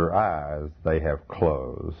 and their eyes they have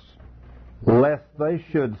closed. Lest they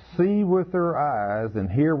should see with their eyes and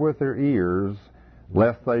hear with their ears,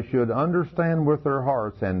 lest they should understand with their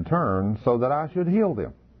hearts and turn, so that I should heal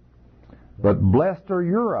them. But blessed are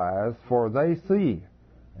your eyes, for they see,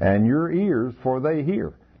 and your ears, for they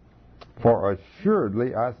hear. For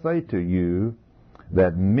assuredly I say to you,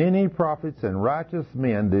 that many prophets and righteous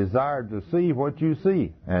men desired to see what you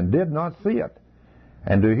see, and did not see it,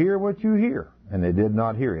 and to hear what you hear, and they did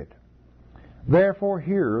not hear it. Therefore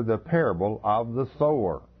hear the parable of the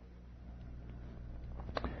sower.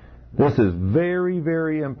 This is very,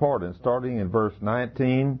 very important. Starting in verse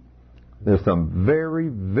 19, there's some very,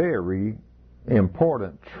 very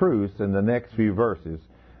important truths in the next few verses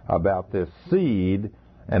about this seed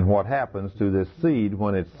and what happens to this seed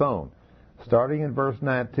when it's sown. Starting in verse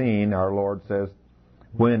 19, our Lord says,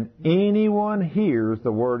 when anyone hears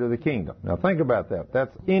the word of the kingdom. Now think about that.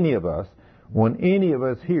 That's any of us. When any of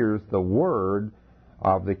us hears the word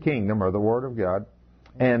of the kingdom, or the word of God,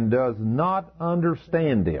 and does not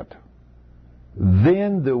understand it,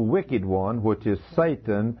 then the wicked one, which is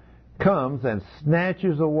Satan, comes and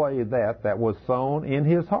snatches away that was sown in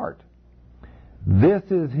his heart. This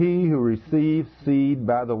is he who receives seed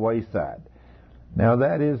by the wayside. Now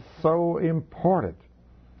that is so important.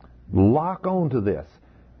 Lock on to this.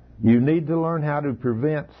 You need to learn how to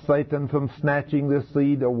prevent Satan from snatching this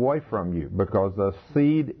seed away from you, because the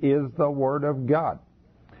seed is the Word of God.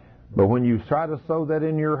 But when you try to sow that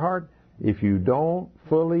in your heart, if you don't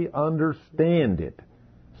fully understand it,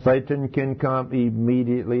 Satan can come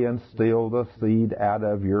immediately and steal the seed out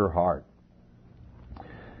of your heart.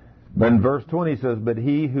 Then verse 20 says, but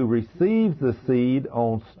he who receives the seed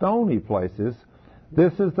on stony places,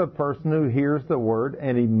 this is the person who hears the word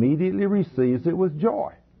and immediately receives it with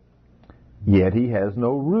joy. Yet he has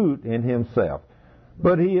no root in himself,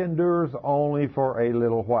 but he endures only for a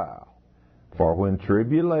little while. For when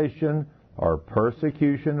tribulation or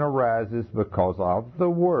persecution arises because of the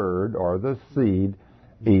word or the seed,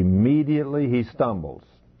 immediately he stumbles.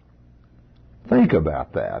 Think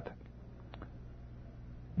about that.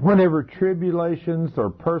 Whenever tribulations or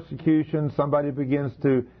persecution, somebody begins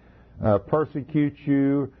to persecute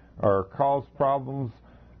you or cause problems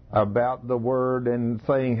about the word and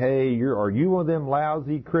saying, hey, are you one of them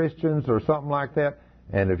lousy Christians or something like that?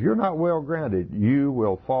 And if you're not well grounded, you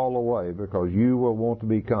will fall away, because you will want to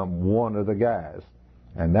become one of the guys.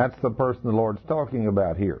 And that's the person the Lord's talking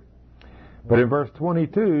about here. But in verse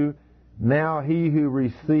 22, now he who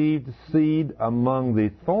received seed among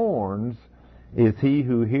the thorns is he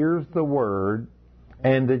who hears the word,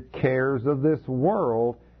 and the cares of this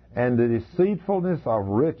world and the deceitfulness of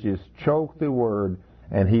riches choke the word,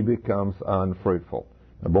 and he becomes unfruitful.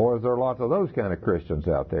 Now, boys, there are lots of those kind of Christians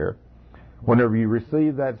out there. Whenever you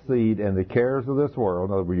receive that seed and the cares of this world,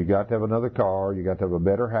 in other words, you got to have another car, you got to have a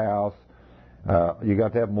better house, you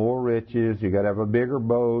got to have more riches, you got to have a bigger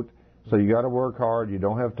boat, so you got to work hard, you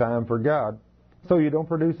don't have time for God, so you don't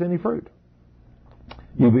produce any fruit.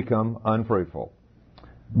 You become unfruitful.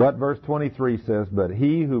 But verse 23 says, but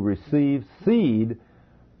he who receives seed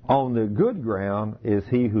on the good ground is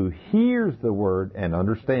he who hears the word and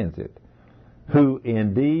understands it, who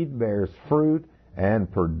indeed bears fruit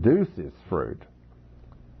and produces fruit.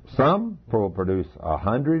 Some will produce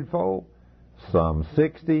 100-fold, some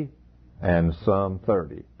 60, and some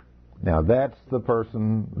 30. Now that's the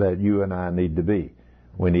person that you and I need to be.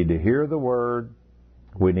 We need to hear the Word.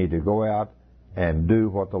 We need to go out and do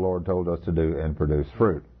what the Lord told us to do and produce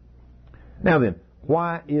fruit. Now then,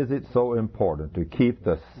 why is it so important to keep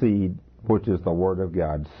the seed, which is the Word of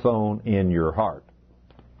God, sown in your heart?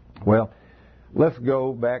 Well, let's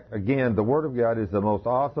go back again. The Word of God is the most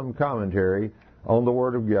awesome commentary on the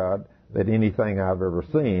Word of God that anything I've ever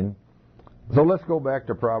seen. So let's go back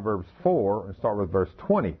to Proverbs 4 and start with verse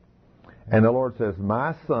 20. And the Lord says,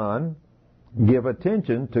 "My son, give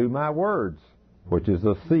attention to my words," which is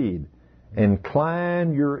a seed.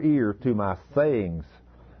 "Incline your ear to my sayings.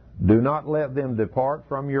 Do not let them depart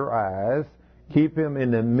from your eyes. Keep them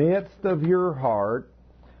in the midst of your heart,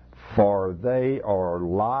 for they are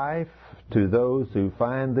life to those who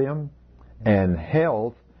find them, and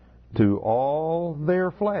health to all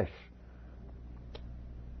their flesh."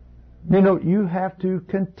 You know, you have to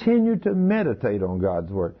continue to meditate on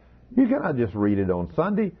God's Word. You cannot just read it on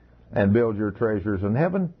Sunday and build your treasures in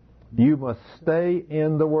heaven. You must stay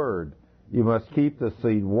in the Word. You must keep the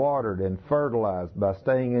seed watered and fertilized by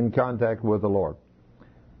staying in contact with the Lord.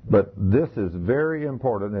 But this is very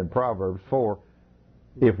important in Proverbs 4.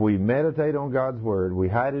 If we meditate on God's Word, we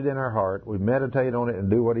hide it in our heart, we meditate on it and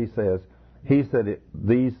do what He says. He said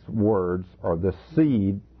these words are the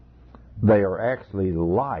seed. They are actually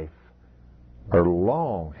life, or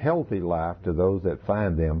long, healthy life to those that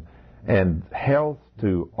find them, and health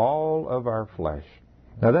to all of our flesh.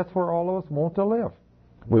 Now that's where all of us want to live.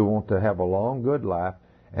 We want to have a long, good life,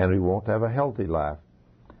 and we want to have a healthy life.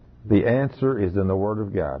 The answer is in the Word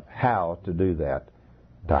of God. How to do that?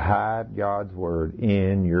 To hide God's Word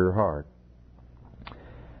in your heart.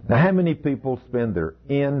 Now, how many people spend their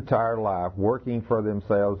entire life working for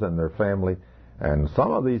themselves and their family? And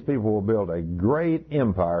some of these people will build a great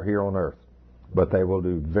empire here on earth, but they will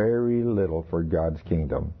do very little for God's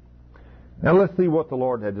kingdom. Now, let's see what the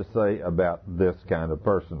Lord had to say about this kind of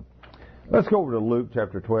person. Let's go over to Luke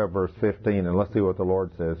chapter 12, verse 15, and let's see what the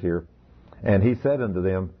Lord says here. "And he said unto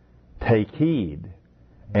them, Take heed,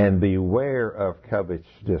 and beware of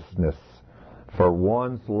covetousness, for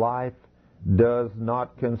one's life does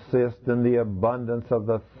not consist in the abundance of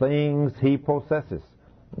the things he possesses."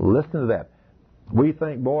 Listen to that. We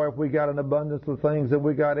think, boy, if we got an abundance of things, that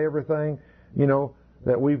we got everything,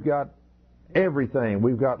 that we've got everything,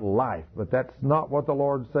 we've got life. But that's not what the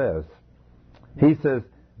Lord says. He says,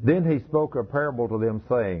 "Then he spoke a parable to them,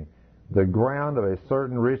 saying, The ground of a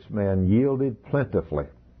certain rich man yielded plentifully."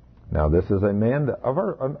 Now this is a man,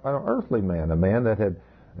 an earthly man, a man that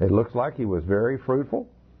it looks like he was very fruitful.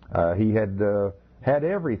 He had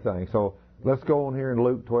everything. So let's go on here in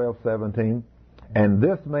Luke 12:17. "And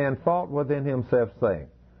this man thought within himself, saying,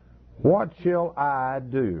 What shall I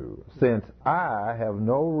do, since I have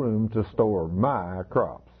no room to store my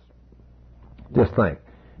crops?" Just think.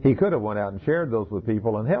 He could have went out and shared those with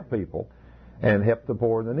people and helped people and helped the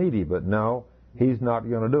poor and the needy, but no, he's not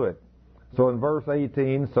going to do it. So in verse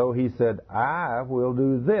 18, "So he said, I will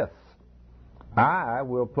do this. I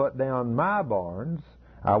will put down my barns,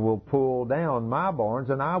 I will pull down my barns,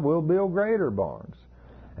 and I will build greater barns.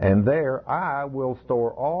 And there I will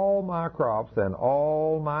store all my crops and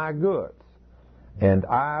all my goods. And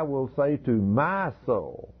I will say to my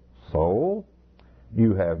soul, Soul,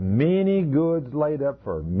 you have many goods laid up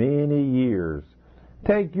for many years.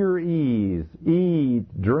 Take your ease, eat,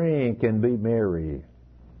 drink, and be merry.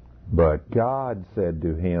 But God said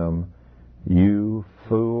to him, You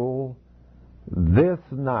fool, this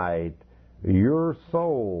night your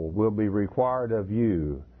soul will be required of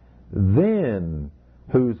you. Then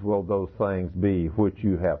whose will those things be which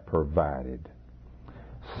you have provided?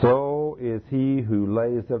 So is he who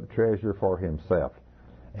lays up treasure for himself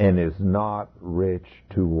and is not rich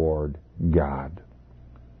toward God."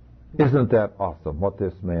 Isn't that awesome what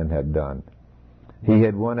this man had done? He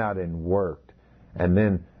had went out and worked, and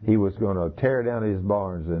then he was going to tear down his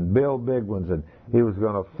barns and build big ones, and he was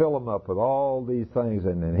going to fill them up with all these things,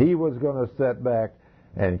 and then he was going to sit back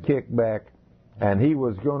and kick back, and he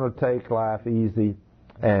was going to take life easy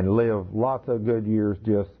and live lots of good years,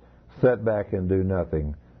 just sit back and do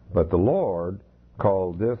nothing. But the Lord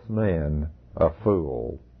called this man a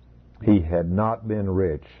fool. He had not been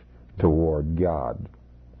rich toward God.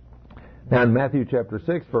 Now in Matthew chapter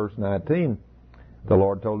 6, verse 19, the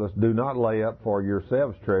Lord told us, "Do not lay up for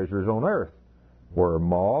yourselves treasures on earth, where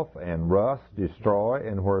moth and rust destroy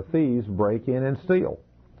and where thieves break in and steal.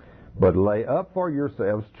 But lay up for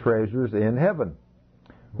yourselves treasures in heaven,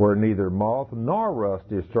 where neither moth nor rust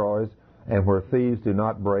destroys and where thieves do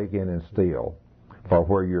not break in and steal. For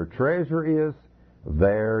where your treasure is,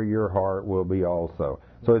 there your heart will be also."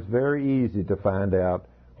 So it's very easy to find out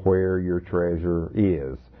where your treasure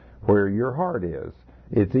is, where your heart is.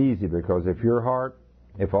 It's easy because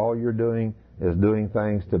if all you're doing is doing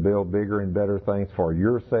things to build bigger and better things for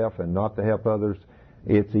yourself and not to help others,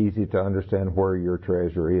 it's easy to understand where your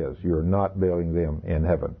treasure is. You're not building them in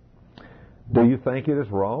heaven. Do you think it is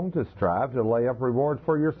wrong to strive to lay up reward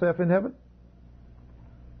for yourself in heaven?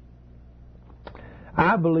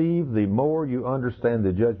 I believe the more you understand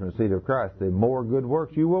the judgment seat of Christ, the more good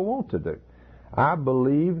works you will want to do. I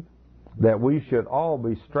believe that we should all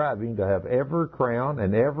be striving to have every crown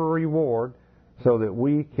and every reward so that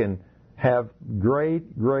we can have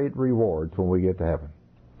great, great rewards when we get to heaven.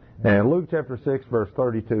 And in Luke chapter 6, verse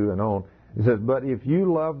 32 and on, it says, "But if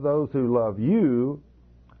you love those who love you,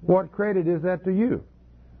 what credit is that to you?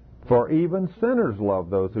 For even sinners love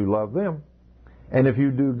those who love them. And if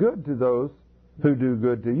you do good to those who do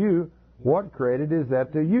good to you, what credit is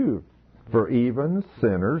that to you? For even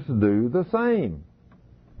sinners do the same.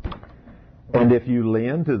 And if you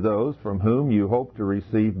lend to those from whom you hope to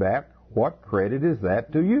receive back, what credit is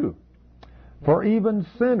that to you? For even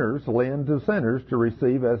sinners lend to sinners to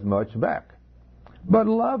receive as much back. But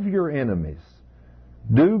love your enemies,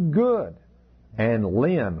 do good, and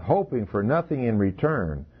lend, hoping for nothing in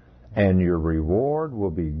return, and your reward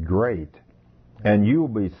will be great, and you will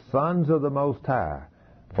be sons of the Most High,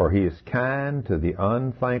 for He is kind to the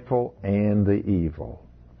unthankful and the evil.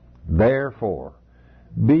 Therefore,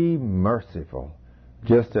 be merciful,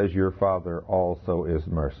 just as your Father also is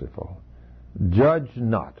merciful. Judge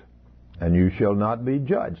not, and you shall not be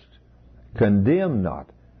judged. Condemn not,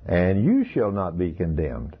 and you shall not be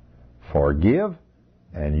condemned. Forgive,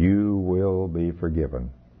 and you will be forgiven."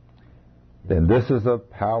 Then this is a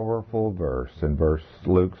powerful verse in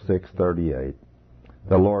Luke 6:38.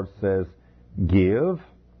 The Lord says, "Give,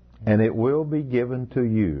 and it will be given to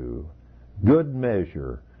you. Good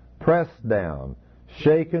measure, pressed down,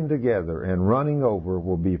 shaken together, and running over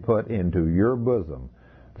will be put into your bosom.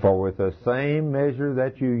 For with the same measure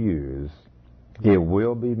that you use, it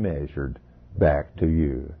will be measured back to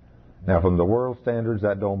you." Now, from the world standards,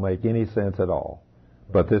 that don't make any sense at all.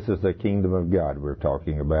 But this is the kingdom of God we're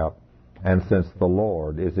talking about. And since the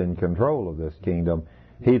Lord is in control of this kingdom,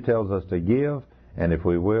 He tells us to give, and if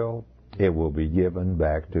we will, it will be given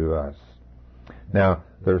back to us. Now,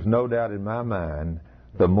 there's no doubt in my mind,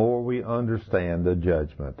 the more we understand the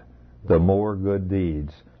judgment, the more good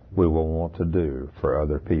deeds we will want to do for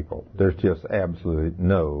other people. There's just absolutely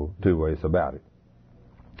no two ways about it.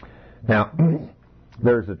 Now,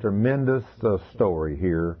 there's a tremendous story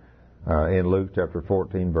here in Luke chapter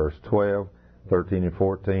 14, verse 12, 13, and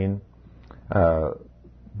 14.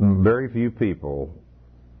 Very few people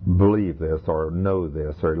believe this or know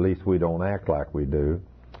this, or at least we don't act like we do.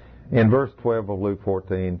 In verse 12 of Luke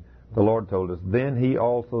 14, the Lord told us, "Then He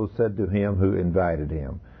also said to him who invited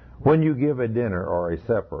him, when you give a dinner or a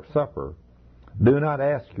supper, do not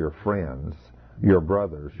ask your friends, your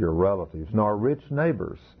brothers, your relatives, nor rich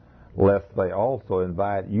neighbors, lest they also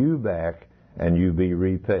invite you back and you be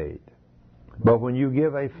repaid. But when you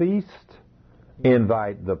give a feast,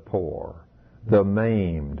 invite the poor, the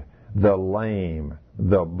maimed, the lame,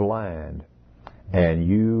 the blind, and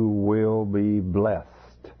you will be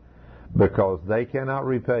blessed, because they cannot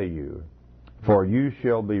repay you, for you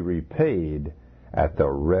shall be repaid at the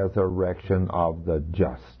resurrection of the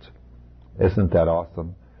just." Isn't that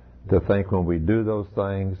awesome? To think when we do those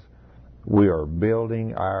things, we are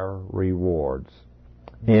building our rewards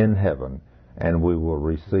in heaven, and we will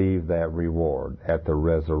receive that reward at the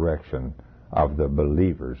resurrection of the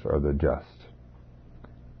believers or the just.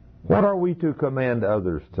 What are we to command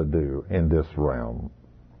others to do in this realm?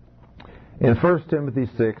 In 1 Timothy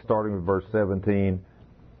 6, starting with verse 17,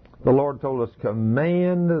 the Lord told us,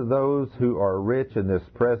 "Command those who are rich in this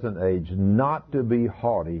present age not to be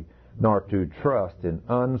haughty, nor to trust in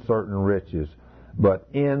uncertain riches, but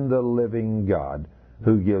in the living God,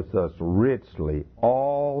 who gives us richly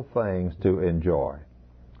all things to enjoy.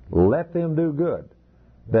 Let them do good,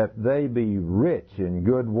 that they be rich in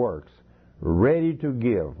good works, ready to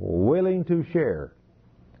give, willing to share,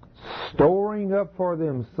 storing up for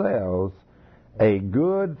themselves a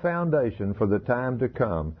good foundation for the time to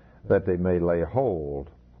come, that they may lay hold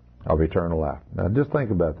of eternal life." Now just think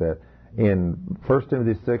about that. In 1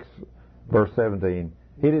 Timothy 6, verse 17,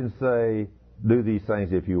 he didn't say, "Do these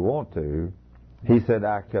things if you want to." He said,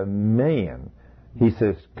 "I command." He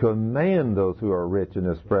says, "Command those who are rich in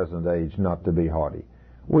this present age not to be haughty."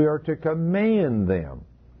 We are to command them.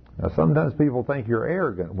 Now, sometimes people think you're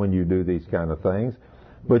arrogant when you do these kind of things,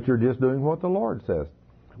 but you're just doing what the Lord says.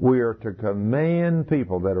 We are to command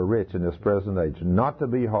people that are rich in this present age not to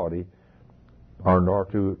be haughty, or nor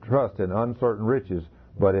to trust in uncertain riches,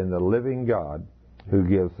 but in the living God who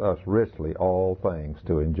gives us richly all things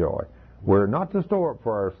to enjoy. We're not to store up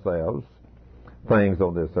for ourselves things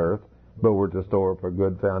on this earth, but we're to store up a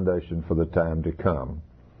good foundation for the time to come,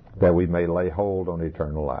 that we may lay hold on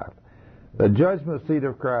eternal life. The judgment seat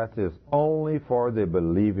of Christ is only for the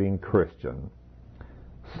believing Christian.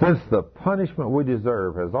 Since the punishment we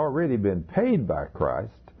deserve has already been paid by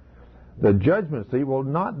Christ, the judgment seat will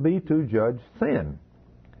not be to judge sin.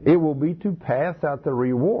 It will be to pass out the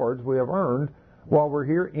rewards we have earned while we're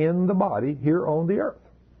here in the body, here on the earth.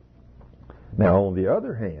 Now, on the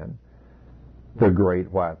other hand, the great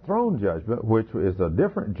white throne judgment, which is a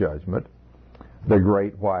different judgment, the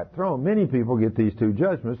great white throne, many people get these two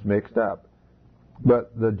judgments mixed up.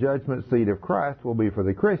 But the judgment seat of Christ will be for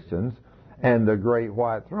the Christians, and the great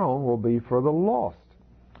white throne will be for the lost.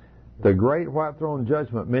 The great white throne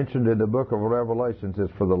judgment mentioned in the book of Revelations is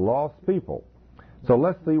for the lost people. So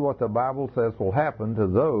let's see what the Bible says will happen to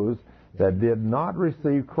those that did not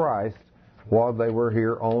receive Christ while they were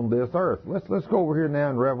here on this earth. Let's go over here now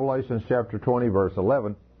in Revelation chapter 20, verse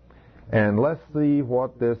 11, and let's see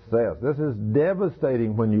what this says. This is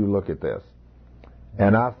devastating when you look at this.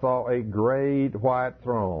 And I saw a great white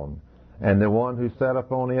throne, and the one who sat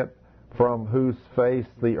upon it, from whose face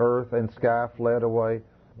the earth and sky fled away,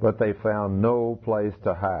 but they found no place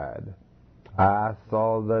to hide. I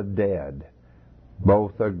saw the dead,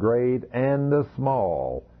 both the great and the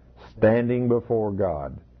small, standing before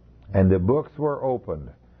God. And the books were opened,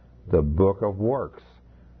 the book of works,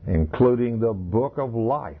 including the book of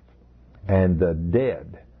life. And the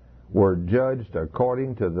dead were judged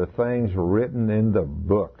according to the things written in the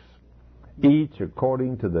books, each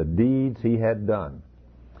according to the deeds he had done.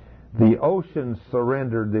 The oceans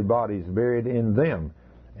surrendered the bodies buried in them,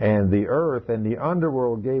 and the earth and the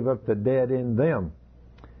underworld gave up the dead in them.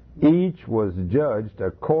 Each was judged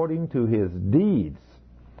according to his deeds,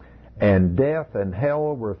 and death and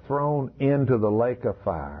hell were thrown into the lake of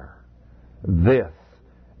fire. This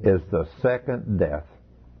is the second death,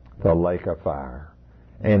 the lake of fire.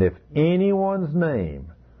 And if anyone's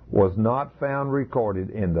name was not found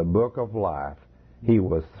recorded in the book of life, he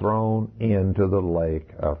was thrown into the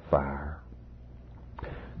lake of fire.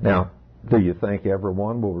 Now, do you think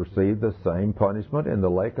everyone will receive the same punishment in the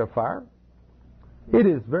lake of fire? It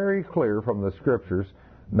is very clear from the Scriptures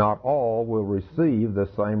not all will receive the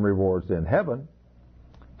same rewards in heaven.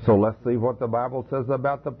 So let's see what the Bible says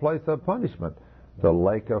about the place of punishment, the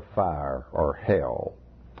lake of fire or hell.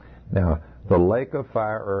 Now, the lake of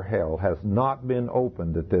fire or hell has not been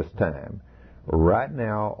opened at this time. Right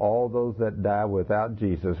now, all those that die without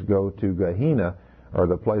Jesus go to Gehenna, or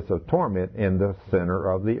the place of torment in the center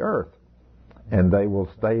of the earth. And they will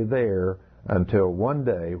stay there until one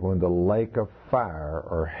day when the lake of fire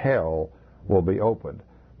or hell will be opened,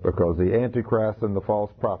 because the Antichrist and the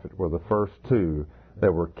false prophet were the first two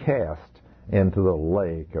that were cast into the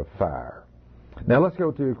lake of fire. Now let's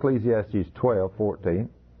go to Ecclesiastes 12:14.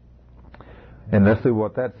 And let's see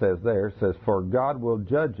what that says there. It says, "For God will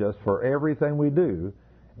judge us for everything we do,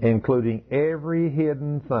 including every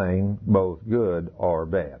hidden thing, both good or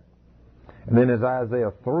bad." And then is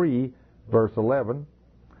Isaiah 3, verse 11,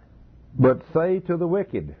 "But say to the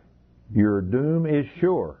wicked, your doom is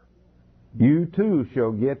sure. You too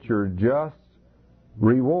shall get your just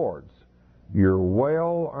rewards. Your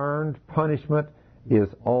well-earned punishment is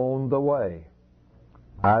on the way."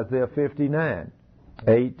 Isaiah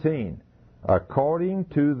 59:18, "According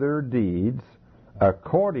to their deeds,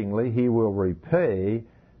 accordingly he will repay,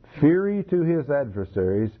 fury to his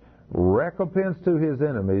adversaries, recompense to his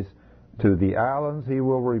enemies, to the islands he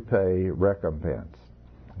will repay recompense."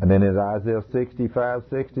 And then in Isaiah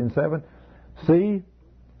 65:6-7, "See,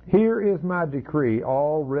 here is my decree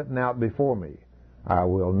all written out before me. I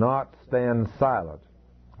will not stand silent.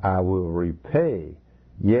 I will repay,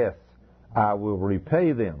 yes, I will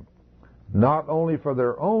repay them, not only for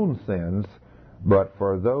their own sins, but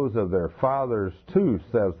for those of their fathers too,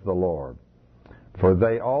 says the Lord. For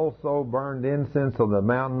they also burned incense on the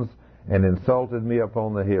mountains and insulted me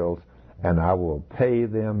upon the hills, and I will pay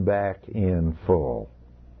them back in full."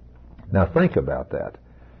 Now think about that.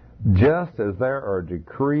 Just as there are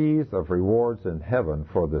decrees of rewards in heaven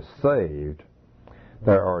for the saved,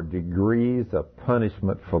 there are degrees of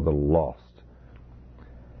punishment for the lost.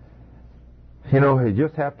 You know, you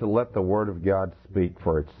just have to let the Word of God speak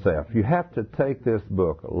for itself. You have to take this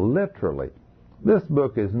book literally. This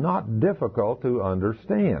book is not difficult to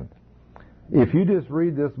understand. If you just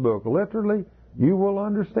read this book literally, you will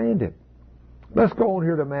understand it. Let's go on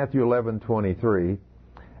here to Matthew 11:23.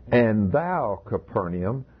 "And thou,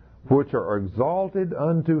 Capernaum, which are exalted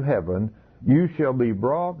unto heaven, you shall be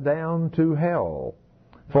brought down to hell.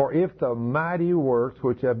 For if the mighty works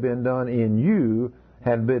which have been done in you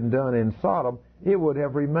had been done in Sodom, it would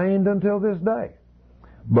have remained until this day.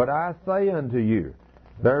 But I say unto you,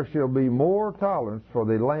 there shall be more tolerance for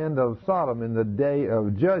the land of Sodom in the day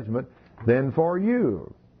of judgment than for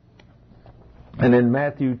you. And in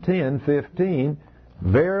Matthew 10:15,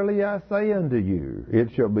 verily I say unto you,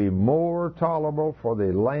 it shall be more tolerable for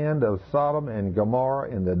the land of Sodom and Gomorrah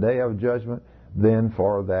in the day of judgment than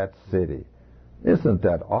for that city. Isn't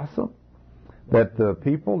that awesome? That the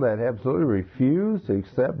people that absolutely refuse to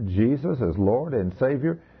accept Jesus as Lord and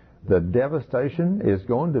Savior, the devastation is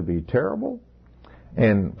going to be terrible.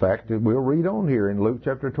 In fact, we'll read on here in Luke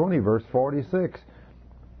chapter 20, verse 46.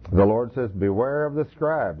 The Lord says, beware of the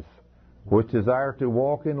scribes, which desire to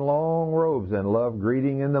walk in long robes and love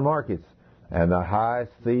greeting in the markets, and the high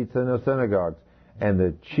seats in the synagogues, and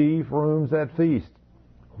the chief rooms at feast,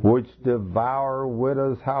 which devour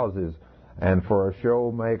widows' houses, and for a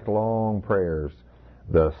show make long prayers.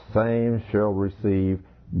 The same shall receive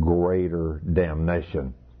greater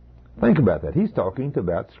damnation. Think about that. He's talking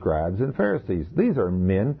about scribes and Pharisees. These are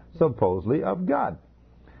men supposedly of God.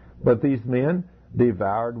 But these men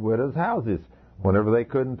devoured widows' houses. Whenever they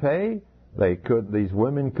couldn't pay, these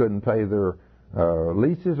women couldn't pay their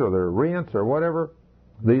leases or their rents or whatever.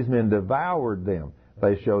 These men devoured them.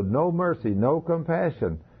 They showed no mercy, no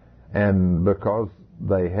compassion. And because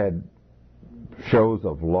they had shows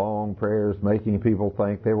of long prayers, making people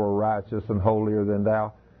think they were righteous and holier than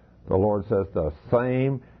thou, the Lord says the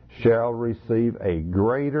same shall receive a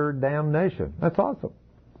greater damnation. That's awesome.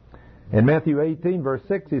 In Matthew 18, verse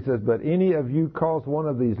 6, he says, but any of you cause one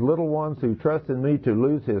of these little ones who trust in me to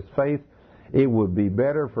lose his faith, it would be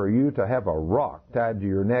better for you to have a rock tied to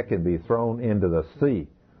your neck and be thrown into the sea.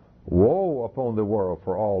 Woe upon the world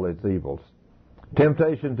for all its evils.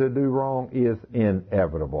 Temptation to do wrong is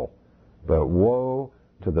inevitable, but woe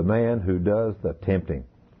to the man who does the tempting.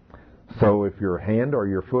 So if your hand or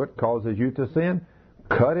your foot causes you to sin,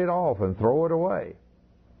 cut it off and throw it away.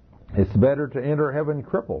 It's better to enter heaven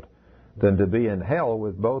crippled than to be in hell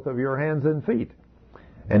with both of your hands and feet.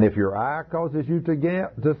 And if your eye causes you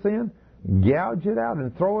to sin, gouge it out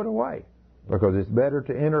and throw it away, because it's better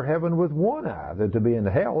to enter heaven with one eye than to be in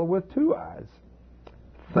hell with two eyes.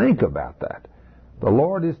 Think about that. The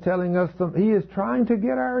Lord is telling us He is trying to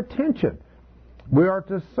get our attention. We are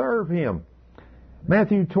to serve Him.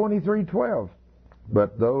 Matthew 23:12.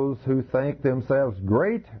 But those who think themselves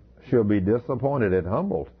great shall be disappointed and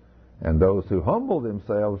humbled, and those who humble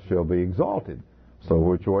themselves shall be exalted. So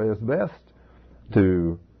which way is best?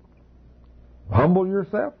 To humble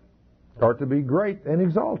yourself or to be great and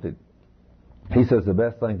exalted? He says the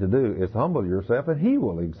best thing to do is humble yourself and He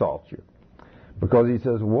will exalt you. Because He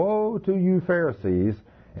says, woe to you Pharisees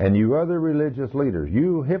and you other religious leaders,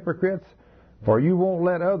 you hypocrites, for you won't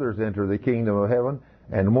let others enter the kingdom of heaven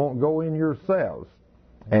and won't go in yourselves.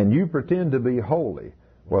 And you pretend to be holy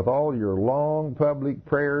with all your long public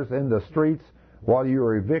prayers in the streets while you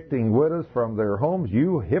are evicting widows from their homes,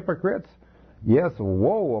 you hypocrites. Yes,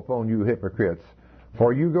 woe upon you hypocrites,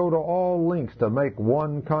 for you go to all lengths to make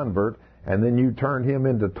one convert, and then you turn him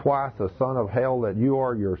into twice the son of hell that you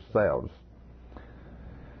are yourselves.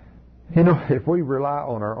 You know, if we rely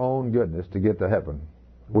on our own goodness to get to heaven,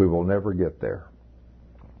 we will never get there.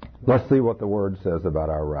 Let's see what the Word says about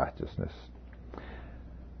our righteousness.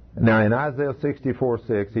 Now, in Isaiah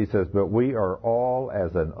 64:6, he says, but we are all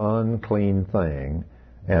as an unclean thing,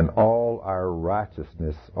 and all our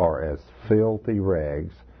righteousness are as filthy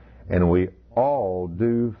rags, and we all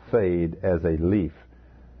do fade as a leaf,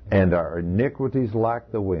 and our iniquities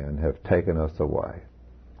like the wind have taken us away.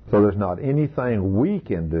 So there's not anything we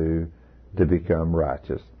can do to become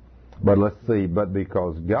righteous. But let's see, but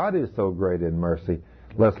because God is so great in mercy,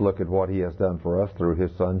 let's look at what He has done for us through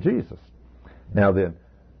His Son Jesus. Now then,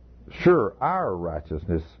 sure, our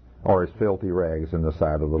righteousness are as filthy rags in the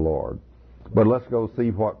sight of the Lord. But let's go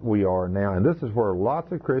see what we are now. And this is where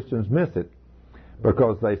lots of Christians miss it,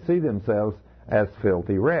 because they see themselves as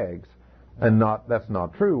filthy rags. And that's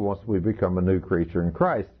not true once we become a new creature in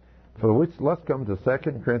Christ. For which, let's come to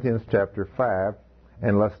 2 Corinthians chapter 5,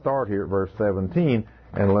 and let's start here at verse 17,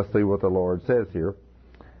 and let's see what the Lord says here.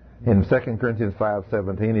 In 2 Corinthians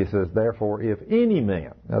 5:17, he says, therefore, if any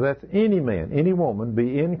man, now that's any man, any woman,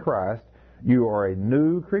 be in Christ, you are a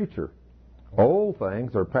new creature. Old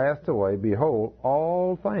things are passed away. Behold,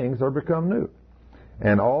 all things are become new.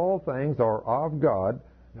 And all things are of God,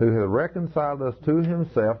 who hath reconciled us to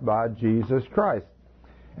Himself by Jesus Christ,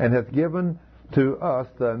 and hath given to us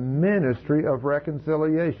the ministry of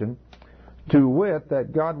reconciliation, to wit,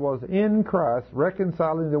 that God was in Christ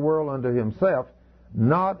reconciling the world unto Himself,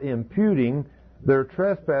 not imputing their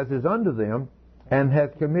trespasses unto them, and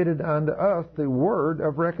hath committed unto us the word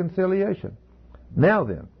of reconciliation. Now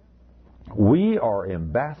then, we are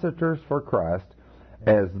ambassadors for Christ,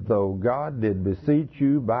 as though God did beseech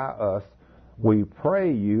you by us. We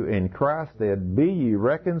pray you in Christ that be ye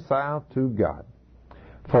reconciled to God.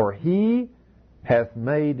 For he hath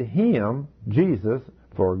made him, Jesus,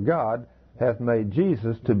 for God hath made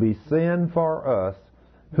Jesus to be sin for us,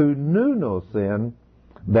 who knew no sin,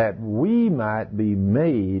 that we might be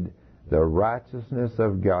made the righteousness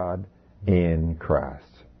of God in Christ.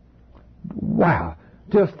 Wow!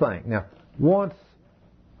 Just think. Now, once,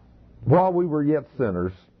 while we were yet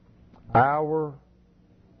sinners, our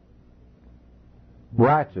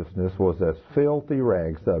righteousness was as filthy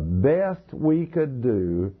rags. The best we could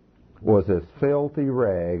do was as filthy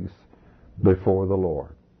rags before the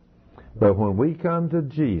Lord. But when we come to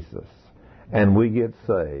Jesus and we get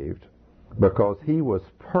saved, because he was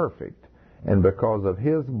perfect, and because of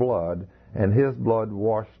his blood, and his blood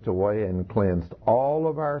washed away and cleansed all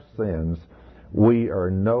of our sins, we are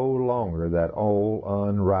no longer that old,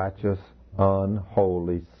 unrighteous,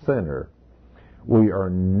 unholy sinner. We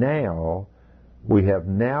have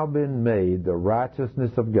now been made the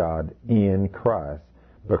righteousness of God in Christ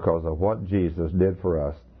because of what Jesus did for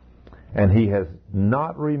us. And he has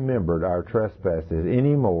not remembered our trespasses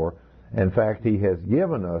anymore. In fact, he has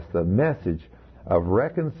given us the message of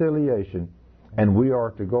reconciliation, and we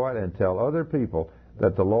are to go out and tell other people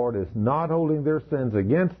that the Lord is not holding their sins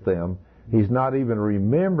against them. He's not even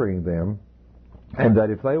remembering them, and that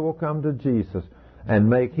if they will come to Jesus and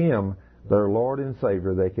make him their Lord and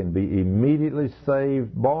Savior, they can be immediately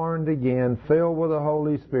saved, born again, filled with the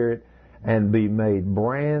Holy Spirit, and be made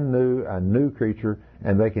brand new, a new creature,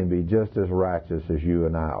 and they can be just as righteous as you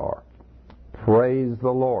and I are. Praise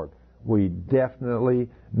the Lord. We definitely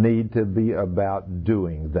need to be about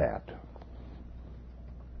doing that.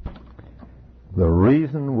 The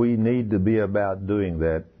reason we need to be about doing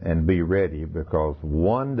that and be ready, because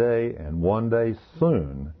one day and one day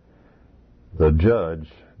soon, the judge,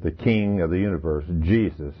 the king of the universe,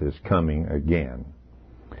 Jesus, is coming again.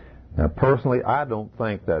 Now, personally, I don't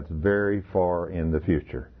think that's very far in the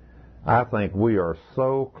future. I think we are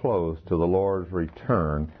so close to the Lord's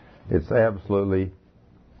return, it's absolutely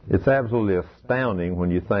astounding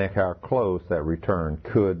when you think how close that return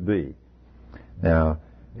could be. Now,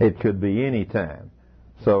 it could be any time.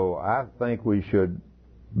 So I think we should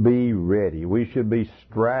be ready. We should be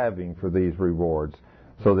striving for these rewards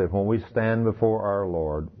so that when we stand before our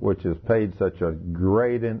Lord, which has paid such a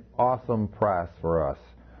great and awesome price for us,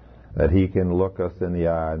 that he can look us in the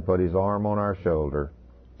eye and put his arm on our shoulder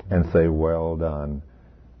and say, "Well done,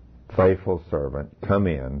 faithful servant, come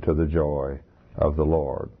in to the joy of the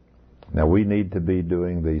Lord." Now, we need to be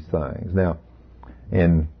doing these things. Now,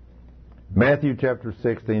 in Matthew chapter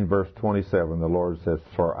 16, verse 27, the Lord says,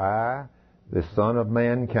 "For I, the Son of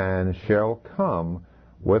Mankind, shall come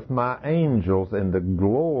with my angels in the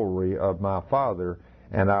glory of my Father,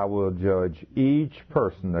 and I will judge each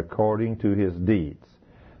person according to his deeds."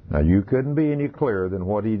 Now, you couldn't be any clearer than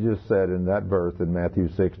what he just said in that verse in Matthew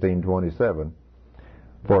 16:27.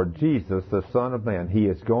 For Jesus, the Son of Man, he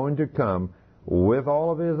is going to come with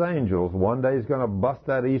all of his angels. One day he's going to bust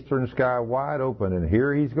that eastern sky wide open, and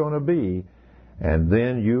here he's going to be. And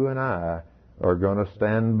then you and I are going to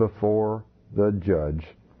stand before the judge,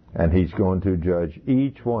 and he's going to judge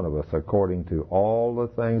each one of us according to all the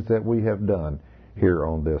things that we have done here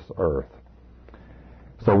on this earth.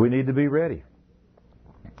 So we need to be ready.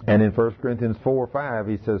 And in 1 Corinthians 4:5,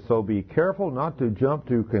 he says, "So be careful not to jump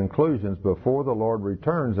to conclusions before the Lord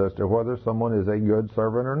returns as to whether someone is a good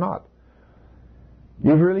servant or not."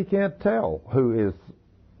 You really can't tell who is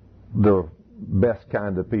the best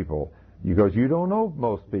kind of people, because you don't know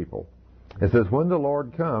most people. It says when the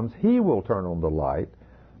Lord comes, he will turn on the light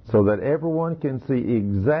so that everyone can see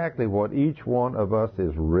exactly what each one of us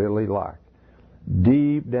is really like,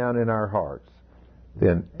 deep down in our hearts.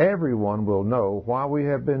 Then everyone will know why we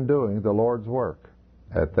have been doing the Lord's work.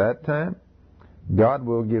 At that time, God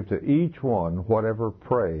will give to each one whatever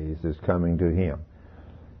praise is coming to him.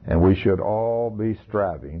 And we should all be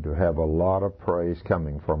striving to have a lot of praise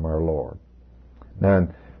coming from our Lord. Now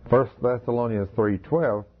in 1 Thessalonians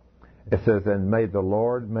 3:12, it says, "And may the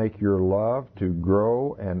Lord make your love to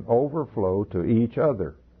grow and overflow to each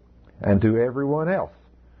other and to everyone else,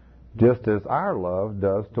 just as our love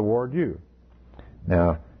does toward you."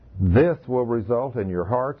 Now, this will result in your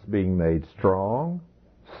hearts being made strong,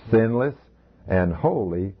 sinless, and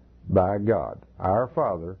holy by God, our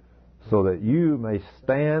Father, so that you may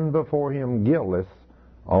stand before him guiltless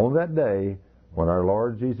on that day when our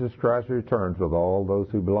Lord Jesus Christ returns with all those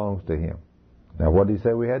who belong to him. Now, what did he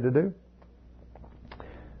say we had to do?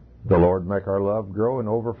 The Lord make our love grow and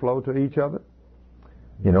overflow to each other.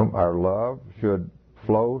 You know, our love should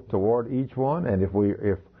flow toward each one, and if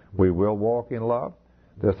we will walk in love,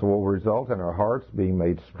 this will result in our hearts being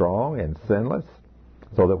made strong and sinless,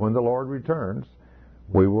 so that when the Lord returns,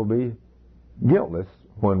 we will be guiltless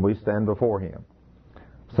when we stand before Him.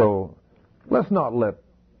 So let's not let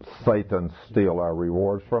Satan steal our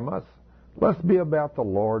rewards from us. Let's be about the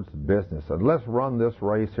Lord's business, and let's run this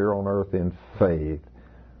race here on earth in faith.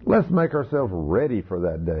 Let's make ourselves ready for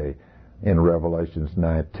that day in Revelation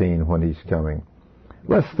 19 when He's coming.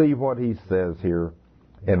 Let's see what He says here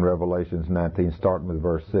in Revelation 19, starting with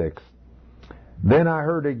verse 6. Then I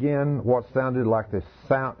heard again what sounded like the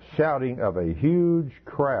shouting of a huge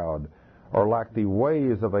crowd, or like the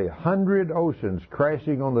waves of 100 oceans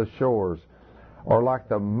crashing on the shores, or like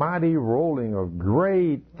the mighty rolling of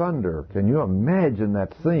great thunder. Can you imagine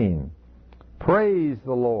that scene? Praise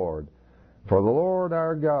the Lord, for the Lord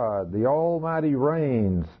our God, the Almighty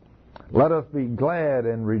reigns. Let us be glad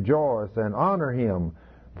and rejoice and honor Him,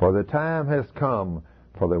 for the time has come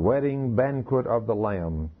for the wedding banquet of the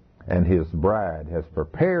Lamb, and His bride has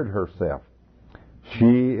prepared herself.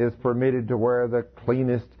 She is permitted to wear the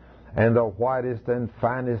cleanest and the whitest and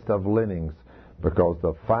finest of linens, because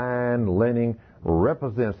the fine linen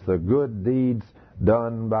represents the good deeds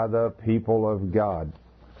done by the people of God.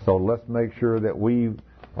 So let's make sure that we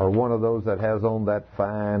are one of those that has on that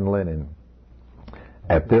fine linen.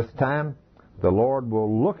 At this time, the Lord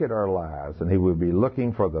will look at our lives, and He will be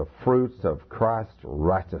looking for the fruits of Christ's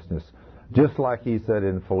righteousness, just like He said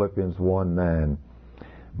in Philippians 1:9.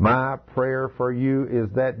 My prayer for you is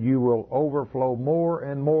that you will overflow more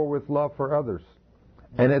and more with love for others,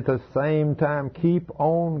 and at the same time keep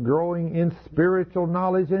on growing in spiritual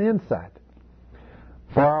knowledge and insight.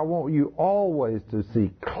 For I want you always to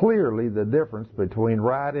see clearly the difference between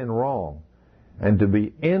right and wrong, and to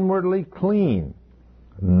be inwardly clean,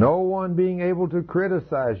 no one being able to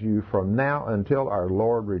criticize you from now until our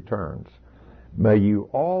Lord returns. May you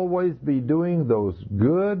always be doing those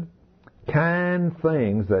good, kind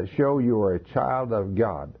things that show you are a child of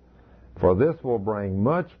God, for this will bring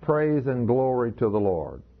much praise and glory to the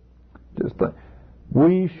Lord. Just think,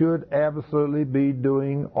 we should absolutely be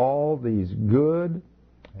doing all these good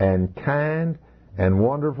and kind and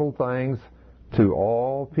wonderful things to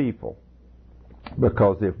all people.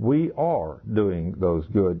 Because if we are doing those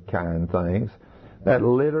good, kind things, that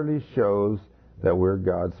literally shows that we're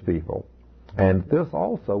God's people. And this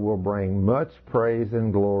also will bring much praise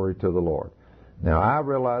and glory to the Lord. Now, I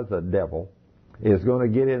realize the devil is going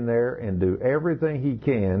to get in there and do everything he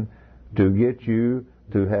can to get you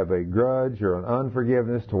to have a grudge or an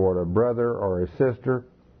unforgiveness toward a brother or a sister,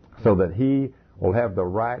 so that he will have the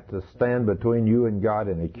right to stand between you and God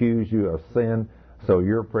and accuse you of sin, so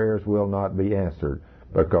your prayers will not be answered,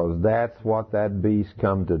 because that's what that beast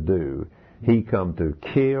come to do. He come to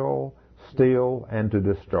kill, steal, and to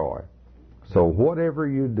destroy. So whatever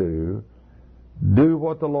you do, do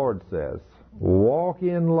what the Lord says. Walk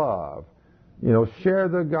in love. Share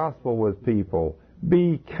the gospel with people.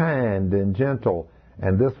 Be kind and gentle,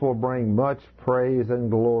 and this will bring much praise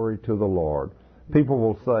and glory to the Lord. People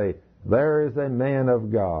will say, there is a man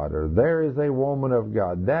of God, or there is a woman of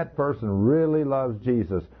God. That person really loves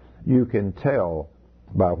Jesus. You can tell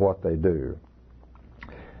by what they do.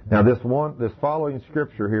 Now, this following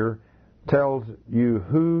scripture here tells you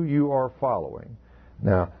who you are following.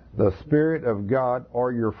 Now, the Spirit of God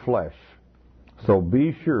or your flesh. So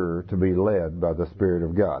be sure to be led by the Spirit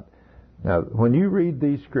of God. Now, when you read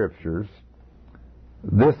these scriptures,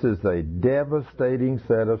 this is a devastating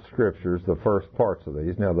set of scriptures, the first parts of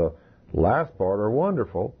these. Now, the last part are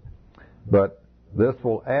wonderful, but this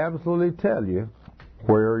will absolutely tell you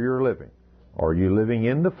where you're living. Are you living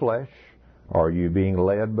in the flesh? Or are you being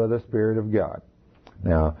led by the Spirit of God?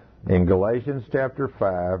 Now, in Galatians chapter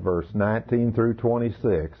 5, verse 19 through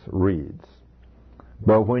 26 reads,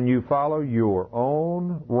 but when you follow your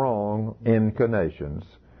own wrong inclinations,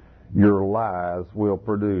 your lives will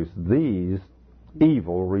produce these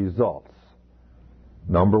evil results.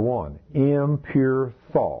 Number 1, impure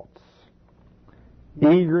thoughts,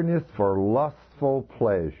 eagerness for lustful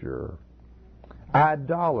pleasure,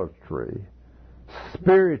 idolatry,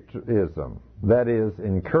 spiritism, that is,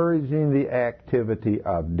 encouraging the activity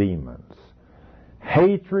of demons,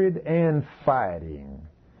 hatred and fighting,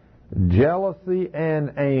 jealousy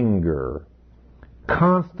and anger,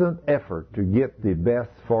 constant effort to get the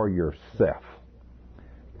best for yourself,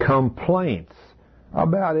 complaints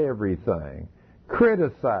about everything,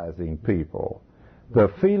 criticizing people, the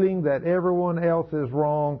feeling that everyone else is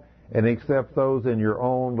wrong and except those in your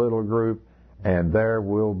own little group, and there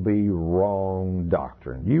will be wrong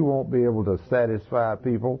doctrine. You won't be able to satisfy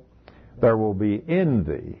people. There will be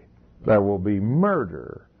envy. There will be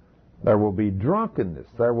murder. There will be drunkenness.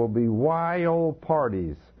 There will be wild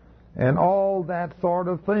parties and all that sort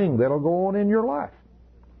of thing that'll go on in your life.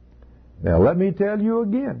 Now, let me tell you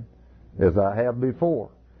again, as I have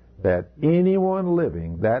before, that anyone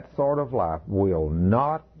living that sort of life will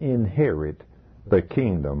not inherit the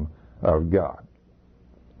kingdom of God.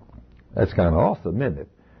 That's kind of awesome, isn't it?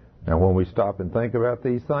 Now, when we stop and think about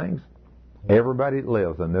these things, everybody that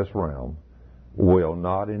lives in this realm will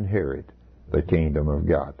not inherit the kingdom of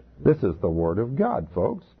God. This is the Word of God,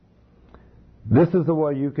 folks. This is the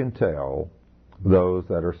way you can tell those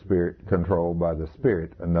that are controlled by the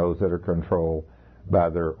Spirit and those that are controlled by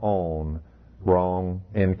their own wrong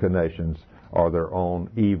inclinations or their own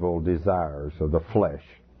evil desires of the flesh.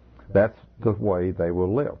 That's the way they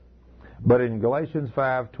will live. But in Galatians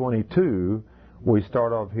 5:22, we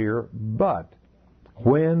start off here, but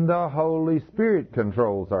when the Holy Spirit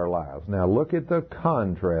controls our lives. Now look at the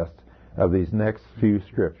contrast of these next few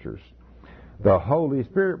scriptures. The Holy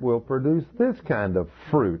Spirit will produce this kind of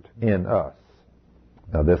fruit in us.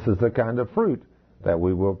 Now this is the kind of fruit that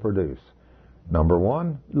we will produce. Number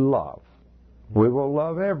one, love. We will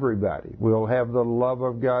love everybody. We'll have the love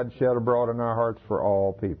of God shed abroad in our hearts for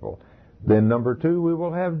all people. Then number two, we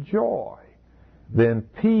will have joy. Then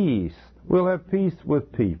peace. We'll have peace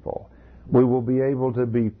with people. We will be able to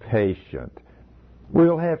be patient.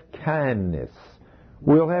 We'll have kindness.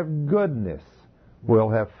 We'll have goodness. We'll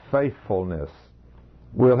have faithfulness.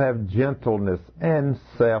 We'll have gentleness and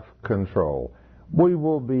self-control. We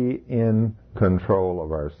will be in control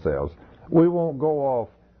of ourselves. We won't go off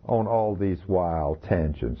on all these wild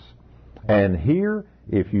tangents. And here,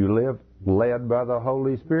 if you live led by the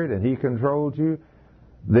Holy Spirit and He controls you,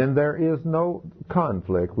 then there is no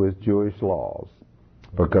conflict with Jewish laws,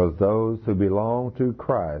 because those who belong to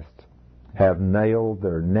Christ have nailed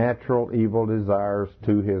their natural evil desires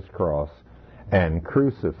to His cross and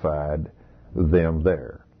crucified them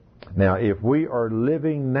there. Now, if we are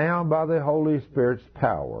living now by the Holy Spirit's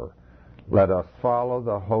power, let us follow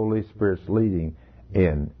the Holy Spirit's leading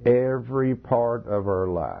in every part of our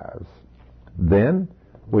lives. Then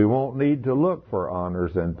we won't need to look for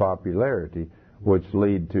honors and popularity, which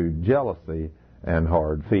lead to jealousy and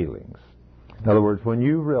hard feelings. In other words, when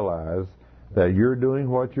you realize that you're doing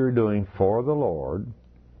what you're doing for the Lord,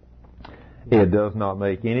 it does not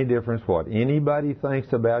make any difference what anybody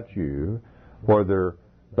thinks about you, whether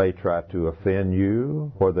they try to offend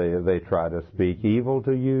you, whether they try to speak evil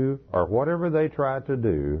to you, or whatever they try to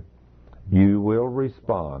do, you will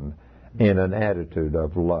respond in an attitude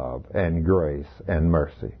of love and grace and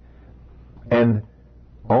mercy. And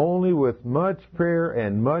only with much prayer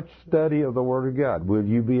and much study of the Word of God will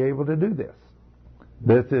you be able to do this.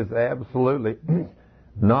 This is absolutely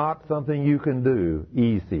not something you can do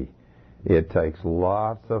easy. It takes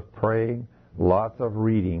lots of praying, lots of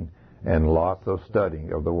reading, and lots of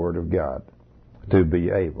studying of the Word of God to be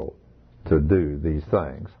able to do these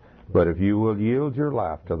things. But if you will yield your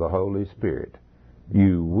life to the Holy Spirit,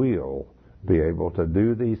 you will be able to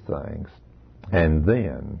do these things. And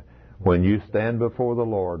then, when you stand before the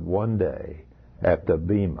Lord one day at the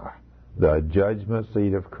Bema, the judgment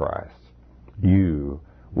seat of Christ, you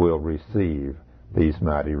will receive these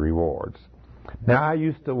mighty rewards. Now, I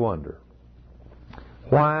used to wonder,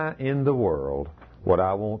 why in the world would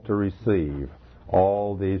I want to receive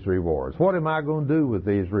all these rewards? What am I going to do with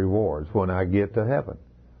these rewards when I get to heaven?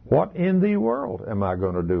 What in the world am I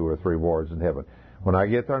going to do with rewards in heaven? When I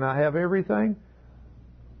get there and I have everything,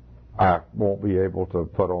 I won't be able to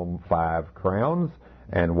put on 5 crowns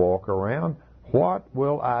and walk around. What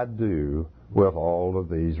will I do with all of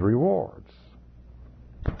these rewards?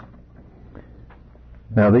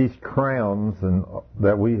 Now, these crowns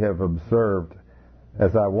that we have observed,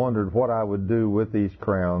 as I wondered what I would do with these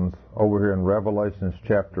crowns, over here in Revelation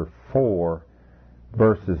chapter 4,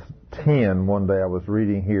 verses 10, one day I was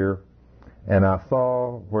reading here, and I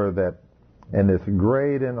saw where that, in this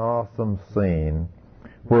great and awesome scene,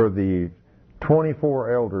 where the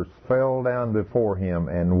 24 elders fell down before Him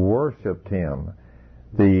and worshiped Him,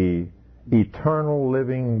 the eternal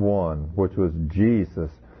living one, which was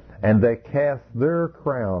Jesus, and they cast their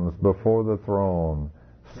crowns before the throne,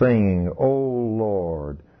 singing, O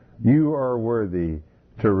Lord, you are worthy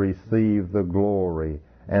to receive the glory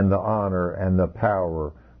and the honor and the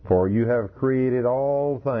power, for you have created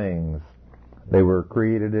all things. They were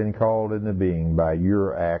created and called into being by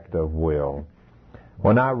your act of will.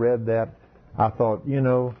 When I read that, I thought,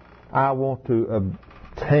 I want to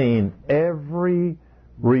obtain every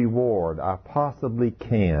reward I possibly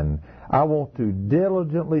can. I want to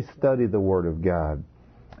diligently study the Word of God.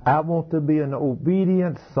 I want to be an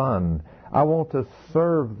obedient son. I want to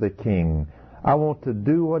serve the King. I want to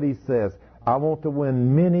do what He says. I want to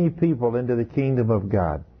win many people into the kingdom of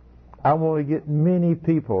God. I want to get many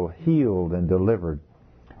people healed and delivered.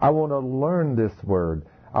 I want to learn this Word.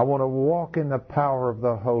 I want to walk in the power of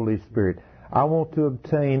the Holy Spirit. I want to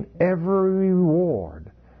obtain every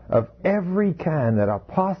reward of every kind that I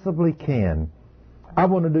possibly can. I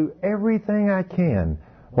want to do everything I can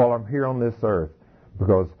while I'm here on this earth,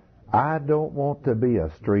 because I don't want to be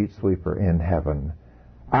a street sweeper in heaven.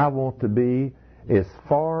 I want to be as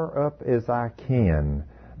far up as I can,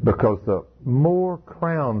 because the more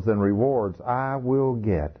crowns and rewards I will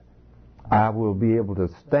get, I will be able to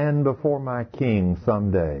stand before my King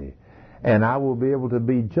someday. And I will be able to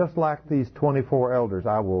be just like these 24 elders.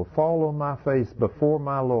 I will fall on my face before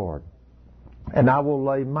my Lord. And I will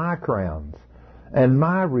lay my crowns and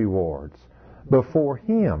my rewards before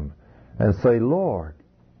Him and say, Lord,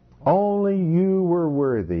 only You were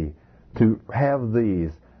worthy to have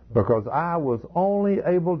these, because I was only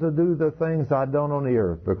able to do the things I done on the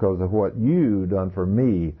earth because of what You done for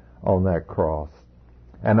me on that cross.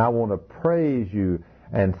 And I want to praise You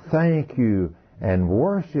and thank You and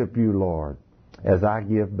worship You, Lord, as I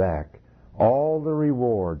give back all the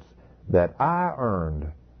rewards that I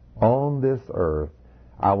earned on this earth.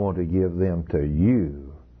 I want to give them to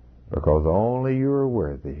You, because only You are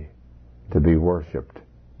worthy to be worshiped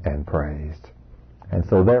and praised. And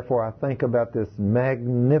so therefore I think about this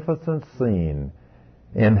magnificent scene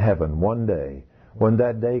in heaven one day, when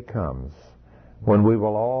that day comes, when we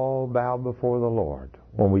will all bow before the Lord,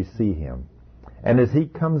 when we see Him. And as He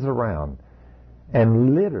comes around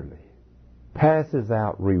and literally passes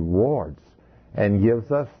out rewards and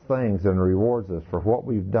gives us things and rewards us for what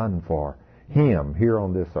we've done for Him here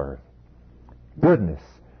on this earth. Goodness,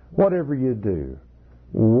 whatever you do,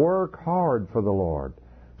 work hard for the Lord,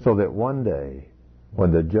 so that one day,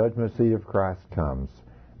 when the judgment seat of Christ comes,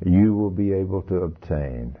 you will be able to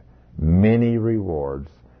obtain many rewards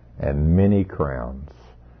and many crowns,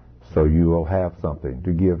 so you will have something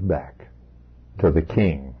to give back to the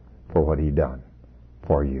King for what He done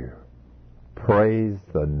for you. Praise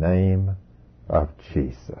the name of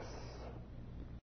Jesus.